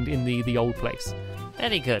behind in the old place.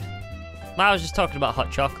 Very good. Well, I was just talking about hot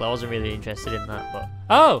chocolate. I wasn't really interested in that, but...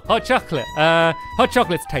 Oh, hot chocolate. Hot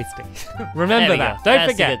chocolate's tasty. Remember that. Don't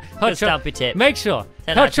forget. Hot chocolate tip. Make sure.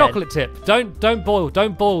 Hot chocolate tip. Don't boil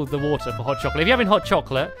the water for hot chocolate. If you're having hot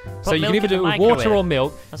chocolate, so you can either do it with water or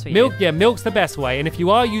milk. Milk's the best way. And if you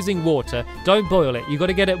are using water, don't boil it. You got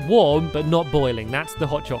to get it warm, but not boiling. That's the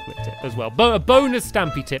hot chocolate tip as well. A bonus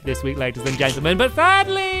Stampy tip this week, ladies and gentlemen. But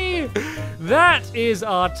sadly, that is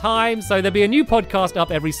our time. So there'll be a new podcast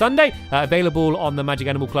up every Sunday, available on the Magic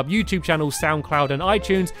Animal Club YouTube channel, SoundCloud, and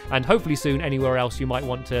iTunes, and hopefully soon anywhere else you might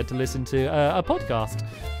want to listen to a podcast.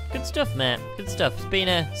 Good stuff, mate. Good stuff. It's been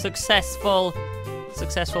a successful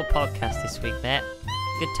podcast this week, mate.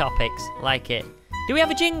 Good topics. Like it. Do we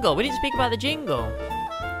have a jingle? We didn't speak about the jingle.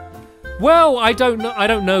 Well, I don't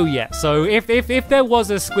know yet. So if there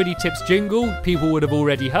was a Squiddy Tips jingle, people would have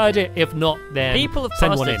already heard it. If not, then people have send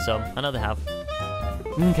one posted in. some. I know they have.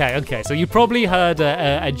 Okay. So you probably heard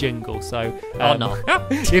a jingle. So no.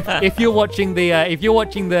 if you're watching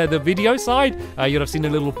the video side, you'll have seen a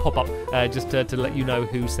little pop up just to let you know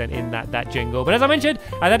who sent in that jingle. But as I mentioned,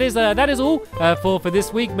 that is all for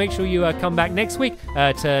this week. Make sure you come back next week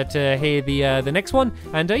to hear the next one.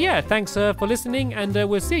 And thanks for listening, and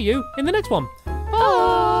we'll see you in the next one. Bye.